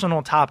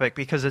personal topic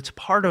because it's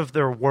part of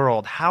their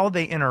world, how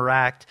they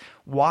interact,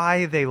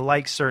 why they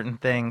like certain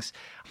things.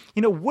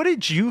 What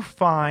did you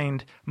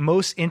find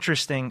most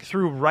interesting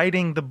through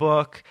writing the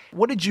book?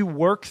 What did you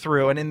work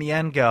through and in the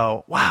end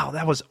go, wow,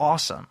 that was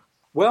awesome?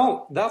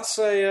 Well, that's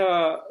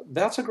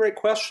a great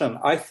question.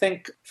 I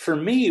think for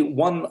me,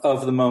 one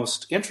of the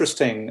most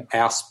interesting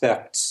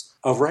aspects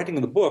of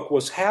writing the book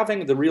was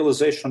having the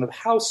realization of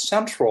how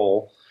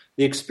central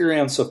the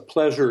experience of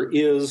pleasure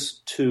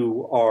is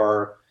to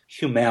our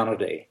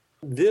humanity.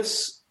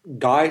 This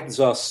guides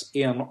us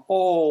in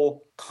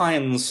all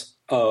kinds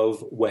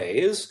of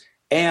ways,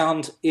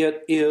 and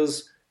it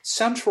is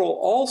central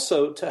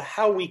also to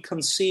how we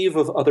conceive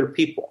of other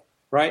people,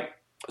 right?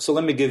 So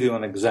let me give you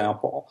an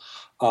example,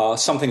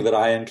 something that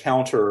I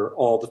encounter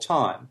all the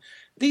time.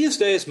 These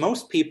days,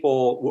 most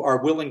people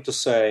are willing to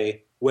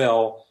say,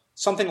 well,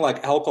 something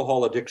like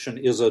alcohol addiction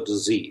is a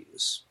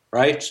disease,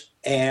 right?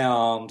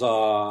 And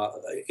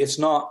it's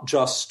not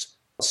just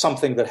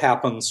something that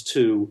happens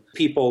to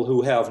people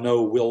who have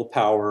no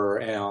willpower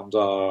and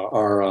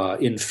are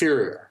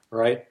inferior,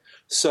 right?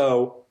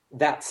 So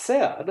that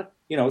said,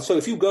 so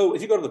if you go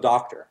to the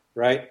doctor,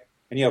 right,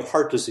 and you have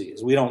heart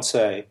disease, we don't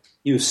say,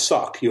 you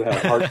suck, you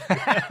have heart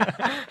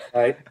disease,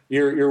 right?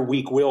 You're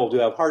weak-willed, you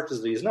have heart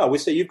disease. No, we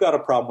say you've got a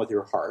problem with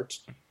your heart,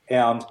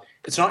 and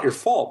it's not your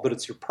fault, but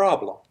it's your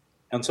problem.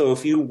 And so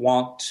if you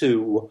want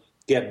to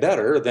get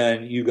better,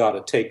 then you got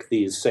to take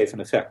these safe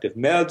and effective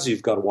meds.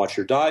 You've got to watch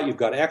your diet. You've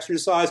got to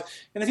exercise.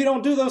 And if you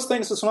don't do those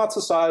things, it's not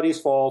society's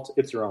fault.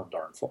 It's your own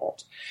darn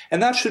fault.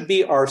 And that should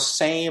be our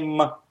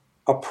same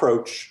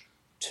approach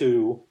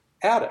to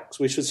addicts.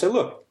 We should say,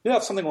 look, you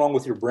have something wrong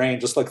with your brain,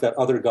 just like that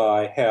other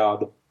guy had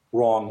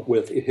wrong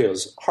with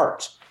his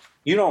heart.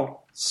 You don't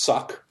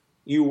suck.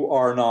 You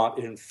are not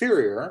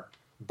inferior,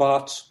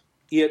 but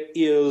it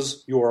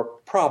is your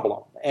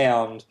problem.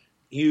 And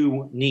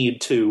you need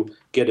to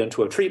get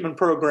into a treatment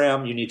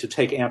program. You need to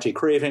take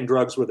anti-craving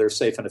drugs where they're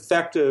safe and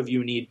effective.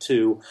 You need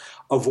to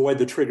avoid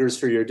the triggers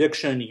for your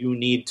addiction. You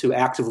need to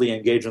actively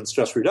engage in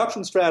stress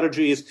reduction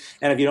strategies.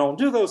 And if you don't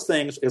do those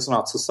things, it's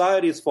not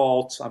society's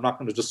fault. I'm not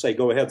going to just say,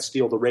 go ahead,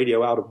 steal the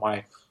radio out of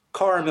my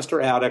car,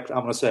 Mr. Addict.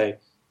 I'm going to say,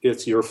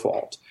 it's your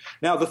fault.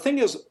 Now, the thing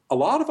is, a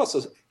lot of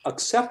us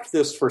accept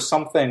this for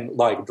something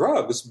like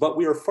drugs, but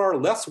we are far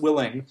less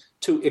willing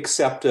to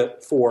accept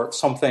it for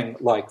something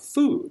like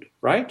food,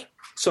 right?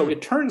 So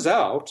it turns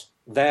out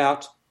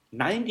that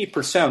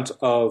 90%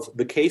 of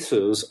the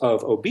cases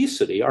of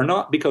obesity are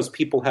not because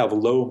people have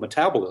low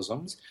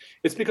metabolisms.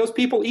 It's because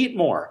people eat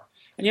more.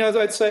 And,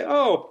 I'd say,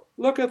 oh,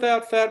 look at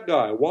that fat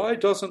guy. Why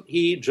doesn't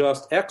he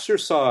just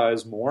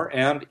exercise more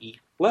and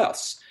eat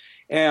less?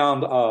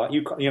 And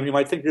you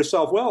might think to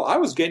yourself, well, I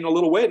was gaining a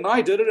little weight and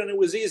I did it and it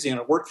was easy and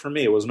it worked for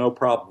me. It was no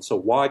problem. So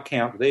why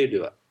can't they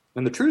do it?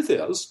 And the truth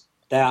is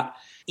that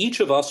each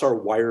of us are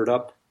wired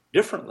up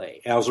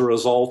differently as a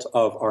result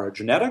of our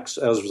genetics,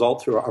 as a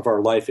result of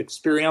our life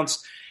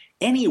experience.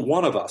 Any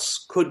one of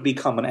us could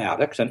become an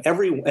addict, and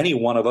any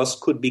one of us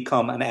could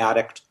become an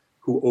addict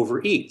who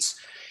overeats.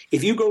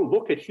 If you go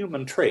look at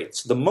human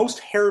traits, the most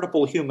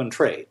heritable human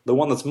trait, the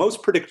one that's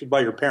most predicted by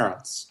your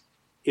parents,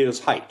 is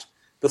height.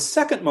 The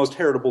second most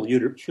heritable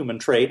human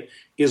trait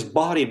is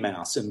body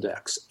mass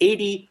index.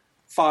 85%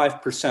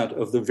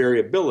 of the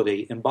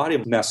variability in body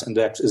mass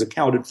index is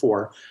accounted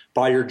for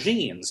by your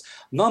genes.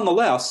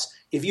 Nonetheless,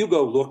 if you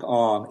go look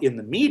in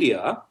the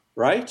media,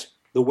 right,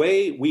 the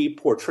way we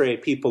portray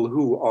people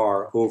who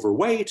are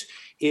overweight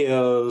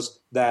is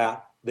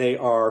that they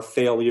are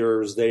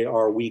failures, they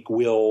are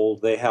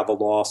weak-willed, they have a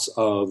loss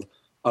of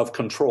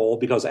control,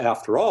 because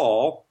after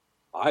all,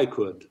 I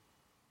could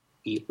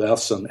eat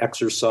less and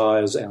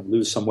exercise and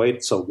lose some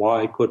weight, so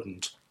why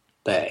couldn't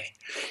they?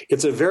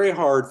 It's a very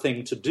hard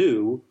thing to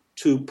do,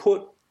 to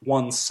put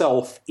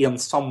oneself in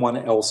someone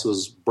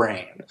else's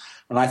brain.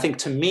 And I think,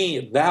 to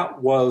me,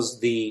 that was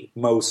the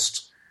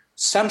most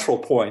central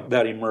point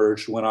that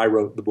emerged when I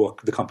wrote the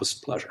book, The Compass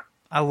of Pleasure.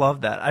 I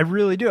love that. I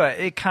really do.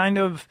 It kind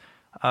of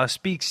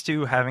speaks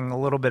to having a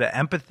little bit of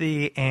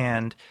empathy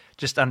and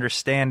just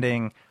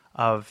understanding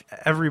of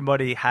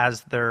everybody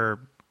has their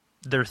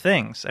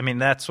things. I mean,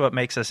 that's what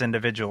makes us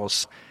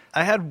individuals.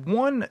 I had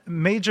one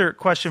major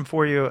question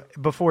for you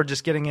before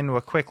just getting into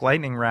a quick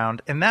lightning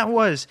round, and that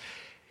was,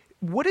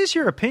 what is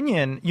your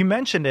opinion, you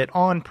mentioned it,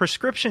 on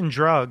prescription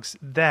drugs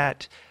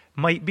that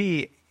might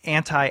be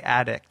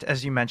anti-addict,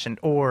 as you mentioned,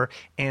 or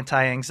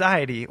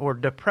anti-anxiety or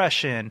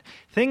depression,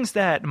 things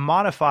that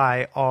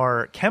modify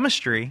our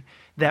chemistry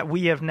that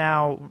we have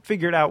now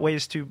figured out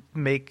ways to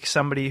make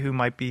somebody who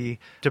might be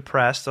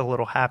depressed a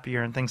little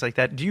happier and things like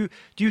that. Do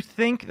you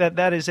think that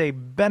that is a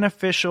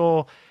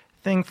beneficial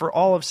thing for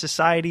all of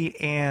society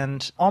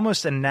and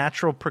almost a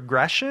natural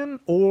progression,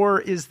 or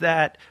is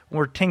that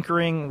we're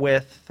tinkering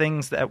with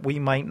things that we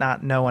might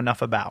not know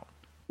enough about?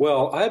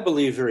 Well, I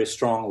believe very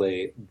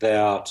strongly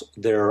that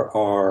there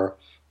are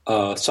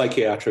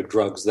psychiatric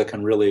drugs that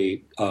can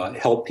really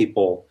help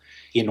people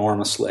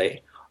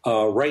enormously.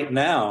 Right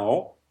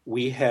now,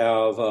 we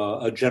have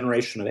a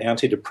generation of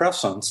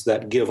antidepressants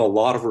that give a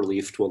lot of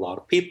relief to a lot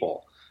of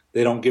people.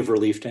 They don't give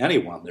relief to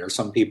anyone. There are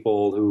some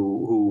people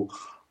who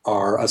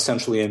are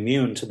essentially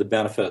immune to the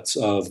benefits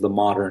of the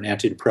modern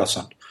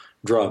antidepressant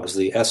drugs,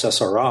 the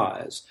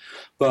SSRIs.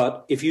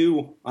 But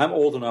I'm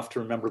old enough to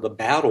remember the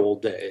bad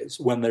old days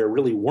when there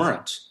really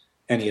weren't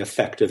any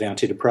effective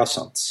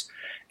antidepressants.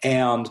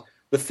 And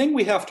the thing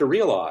we have to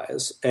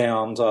realize,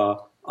 and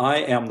I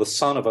am the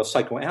son of a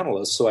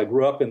psychoanalyst, so I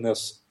grew up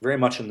very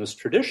much in this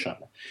tradition,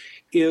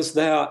 is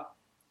that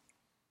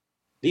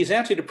these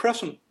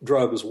antidepressant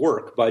drugs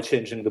work by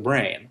changing the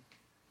brain.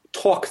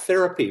 Talk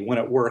therapy, when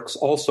it works,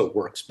 also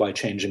works by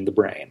changing the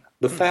brain.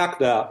 The fact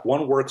that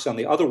one works and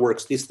the other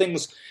works, these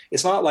things,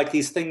 it's not like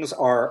these things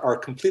are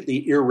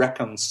completely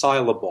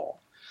irreconcilable.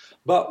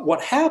 But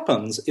what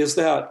happens is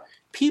that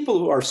people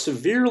who are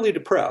severely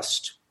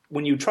depressed,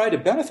 when you try to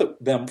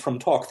benefit them from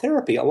talk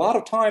therapy, a lot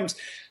of times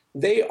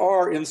they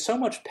are in so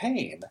much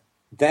pain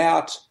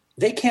that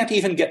they can't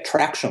even get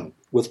traction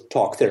with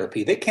talk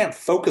therapy. They can't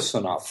focus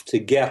enough to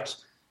get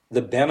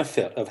the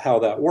benefit of how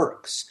that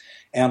works.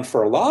 And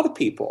for a lot of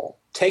people,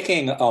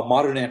 taking a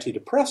modern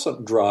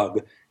antidepressant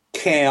drug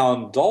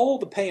can dull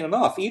the pain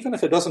enough, even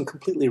if it doesn't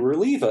completely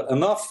relieve it,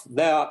 enough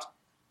that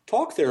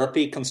talk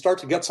therapy can start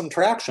to get some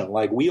traction.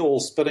 Like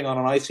wheels spinning on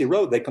an icy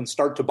road, they can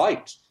start to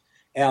bite,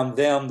 and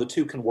then the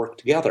two can work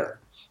together.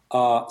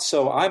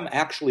 So I'm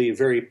actually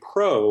very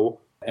pro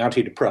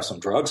antidepressant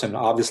drugs, and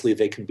obviously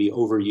they can be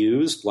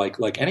overused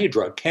like any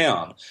drug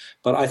can,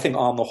 but I think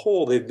on the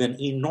whole they've been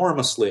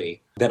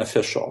enormously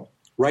beneficial.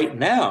 Right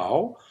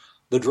now,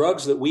 the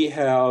drugs that we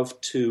have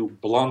to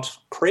blunt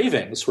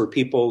cravings for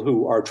people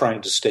who are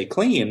trying to stay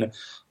clean,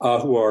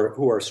 who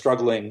are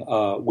struggling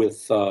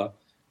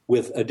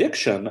with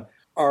addiction,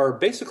 are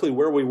basically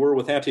where we were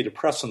with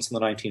antidepressants in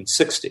the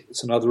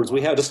 1960s. In other words,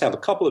 we just have a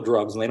couple of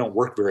drugs and they don't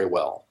work very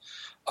well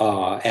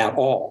at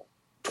all.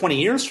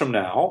 20 years from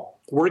now,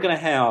 we're going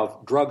to have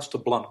drugs to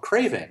blunt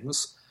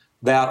cravings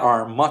that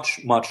are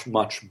much, much,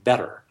 much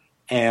better.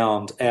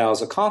 And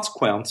as a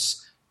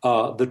consequence,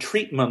 the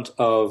treatment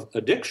of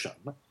addiction,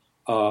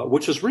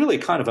 which is really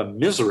kind of a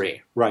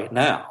misery right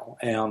now,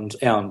 and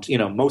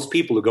most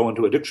people who go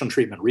into addiction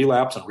treatment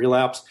relapse and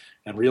relapse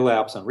and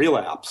relapse and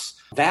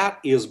relapse, that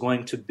is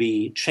going to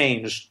be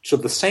changed to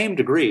the same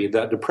degree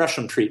that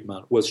depression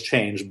treatment was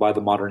changed by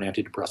the modern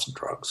antidepressant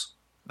drugs.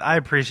 I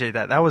appreciate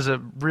that. That was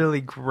a really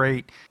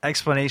great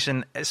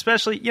explanation,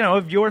 especially,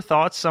 of your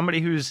thoughts, somebody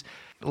who's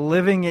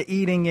living it,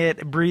 eating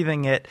it,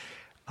 breathing it.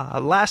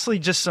 Lastly,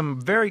 just some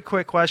very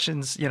quick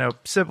questions,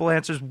 simple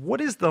answers. What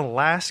is the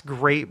last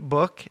great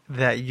book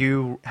that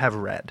you have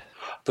read?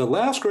 The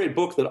last great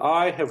book that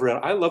I have read,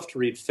 I love to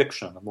read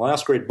fiction. And the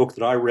last great book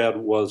that I read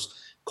was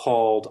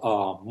called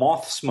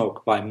Moth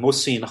Smoke by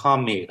Mohsin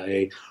Hamid,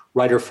 a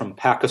writer from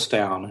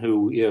Pakistan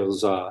who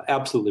is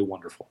absolutely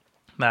wonderful.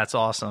 That's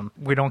awesome.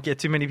 We don't get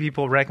too many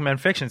people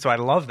recommend fiction, so I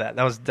love that.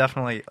 That was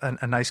definitely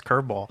a nice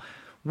curveball.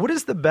 What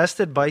is the best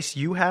advice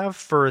you have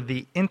for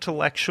the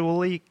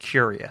intellectually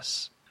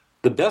curious?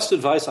 The best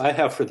advice I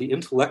have for the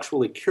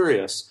intellectually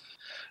curious,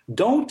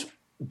 don't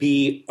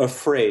be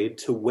afraid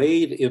to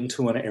wade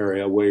into an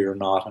area where you're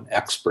not an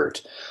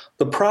expert.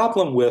 The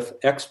problem with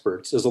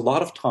experts is a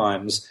lot of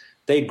times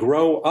they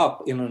grow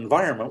up in an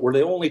environment where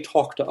they only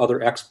talk to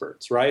other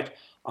experts, right?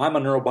 I'm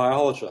a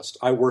neurobiologist.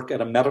 I work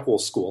at a medical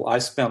school. I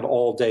spend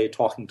all day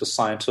talking to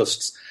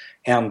scientists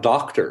and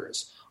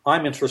doctors.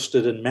 I'm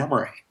interested in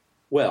memory.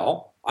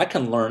 Well, I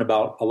can learn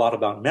a lot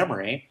about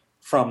memory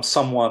from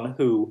someone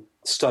who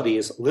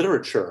studies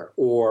literature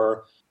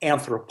or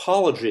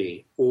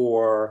anthropology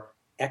or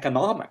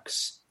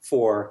economics,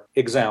 for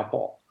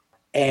example.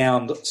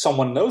 And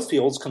someone in those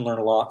fields can learn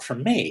a lot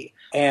from me.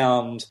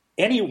 And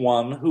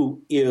anyone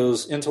who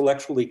is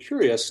intellectually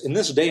curious in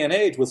this day and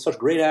age with such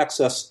great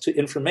access to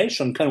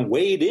information can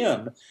wade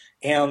in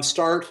and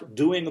start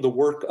doing the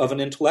work of an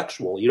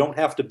intellectual. You don't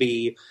have to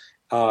be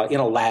in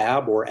a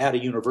lab or at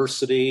a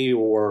university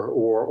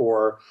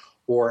or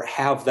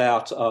have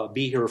that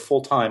be your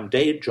full-time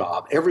day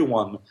job.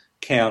 Everyone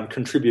can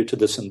contribute to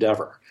this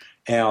endeavor.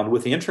 And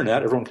with the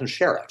internet, everyone can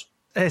share it.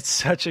 It's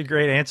such a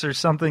great answer,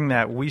 something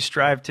that we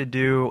strive to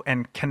do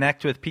and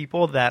connect with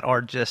people that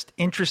are just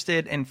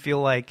interested and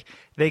feel like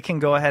they can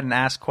go ahead and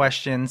ask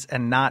questions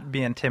and not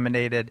be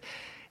intimidated.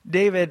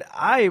 David,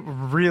 I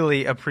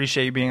really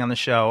appreciate you being on the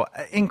show.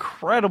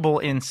 Incredible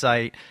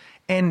insight.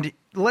 And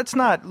let's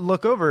not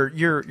look over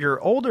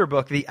your older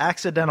book, The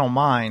Accidental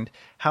Mind,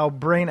 How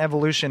Brain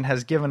Evolution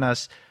Has Given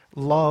Us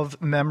Love,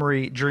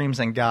 Memory, Dreams,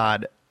 and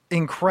God.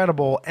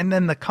 Incredible. And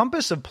then The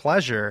Compass of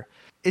Pleasure.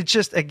 It's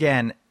just,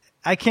 again,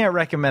 I can't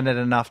recommend it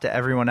enough to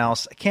everyone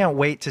else. I can't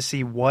wait to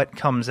see what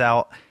comes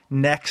out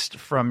next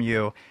from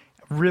you.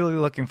 Really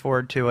looking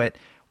forward to it.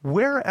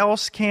 Where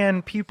else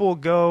can people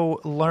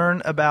go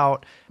learn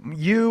about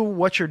you,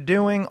 what you're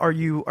doing? Are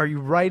you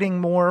writing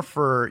more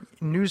for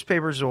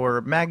newspapers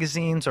or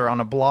magazines or on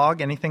a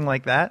blog, anything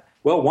like that?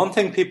 Well, one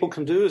thing people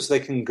can do is they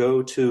can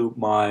go to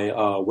my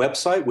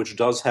website, which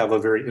does have a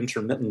very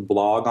intermittent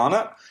blog on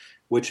it,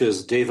 which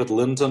is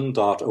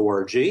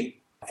davidlinden.org.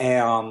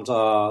 And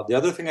the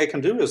other thing they can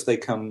do is they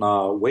can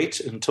wait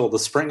until the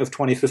spring of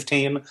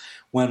 2015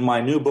 when my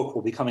new book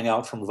will be coming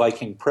out from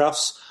Viking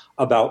Press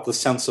about the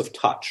sense of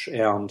touch.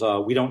 And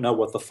we don't know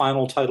what the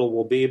final title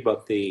will be,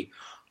 but the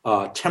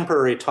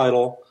temporary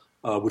title,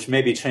 which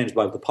may be changed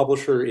by the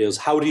publisher, is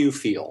How Do You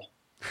Feel?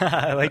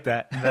 I like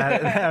that.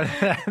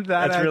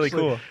 That's really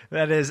cool.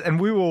 That is. And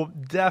we will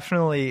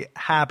definitely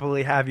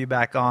happily have you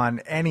back on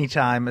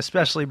anytime,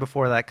 especially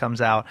before that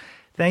comes out.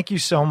 Thank you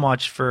so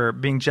much for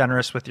being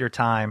generous with your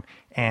time,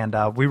 and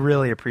we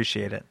really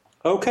appreciate it.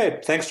 Okay.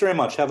 Thanks very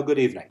much. Have a good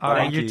evening. All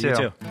right, you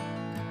too.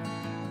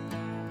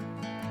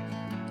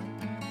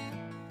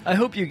 I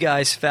hope you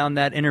guys found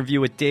that interview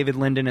with David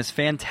Linden as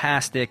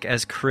fantastic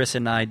as Chris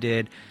and I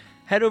did.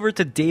 Head over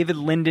to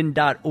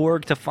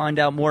davidlinden.org to find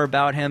out more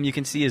about him. You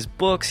can see his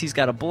books. He's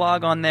got a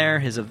blog on there,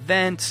 his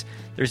events.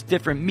 There's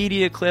different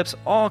media clips,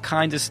 all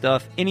kinds of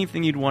stuff.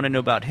 Anything you'd want to know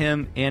about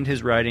him and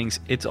his writings,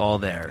 it's all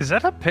there. Is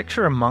that a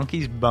picture of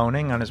monkeys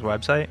boning on his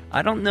website?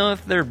 I don't know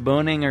if they're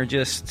boning or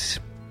just...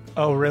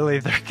 Oh, really?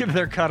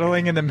 They're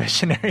cuddling in the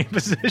missionary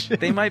position?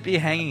 They might be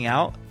hanging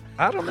out.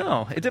 I don't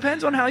know. It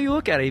depends on how you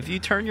look at it. If you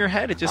turn your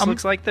head, it just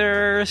looks like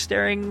they're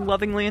staring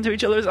lovingly into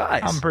each other's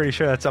eyes. I'm pretty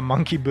sure that's a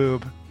monkey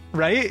boob.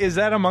 Right? Is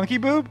that a monkey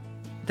boob?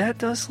 That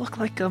does look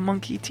like a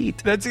monkey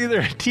teat. That's either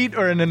a teat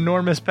or an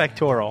enormous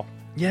pectoral.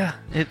 Yeah,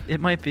 it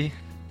might be.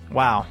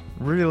 Wow.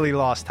 Really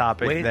lost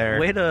topic there.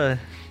 Way to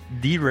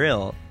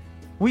derail.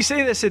 We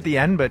say this at the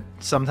end, but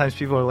sometimes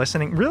people are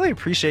listening. Really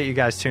appreciate you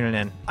guys tuning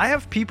in. I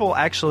have people,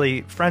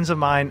 actually, friends of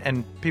mine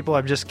and people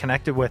I've just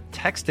connected with,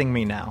 texting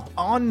me now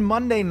on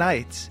Monday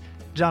nights.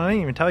 John, I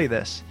didn't even tell you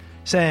this.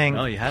 Saying,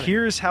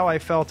 here's how I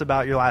felt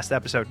about your last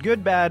episode.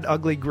 Good, bad,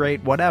 ugly,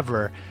 great,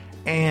 whatever.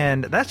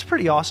 And that's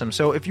pretty awesome.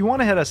 So if you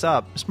want to hit us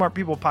up,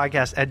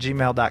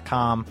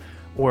 smartpeoplepodcast@gmail.com,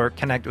 or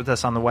connect with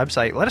us on the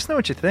website, let us know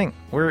what you think.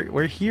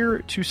 We're here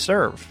to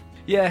serve.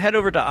 Yeah, head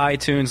over to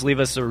iTunes, leave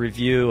us a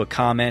review, a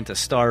comment, a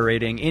star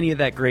rating, any of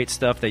that great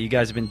stuff that you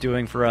guys have been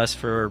doing for us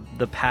for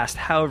the past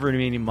however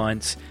many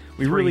months.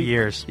 3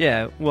 years.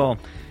 Yeah, well,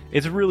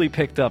 it's really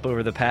picked up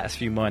over the past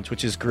few months,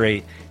 which is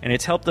great, and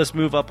it's helped us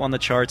move up on the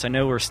charts. I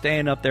know we're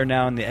staying up there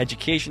now in the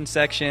education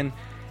section,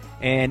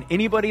 and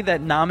anybody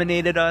that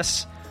nominated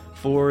us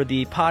for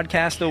the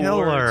podcast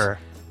awards,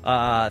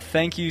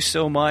 thank you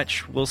so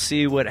much. We'll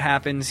see what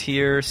happens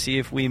here, see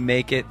if we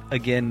make it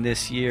again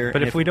this year.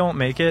 But if we don't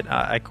make it,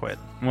 I quit.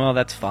 Well,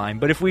 that's fine.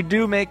 But if we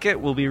do make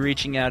it, we'll be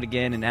reaching out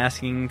again and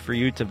asking for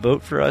you to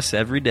vote for us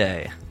every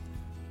day.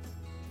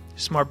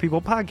 Smart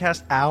People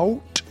Podcast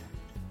out.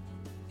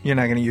 You're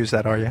not going to use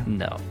that, are you?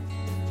 No.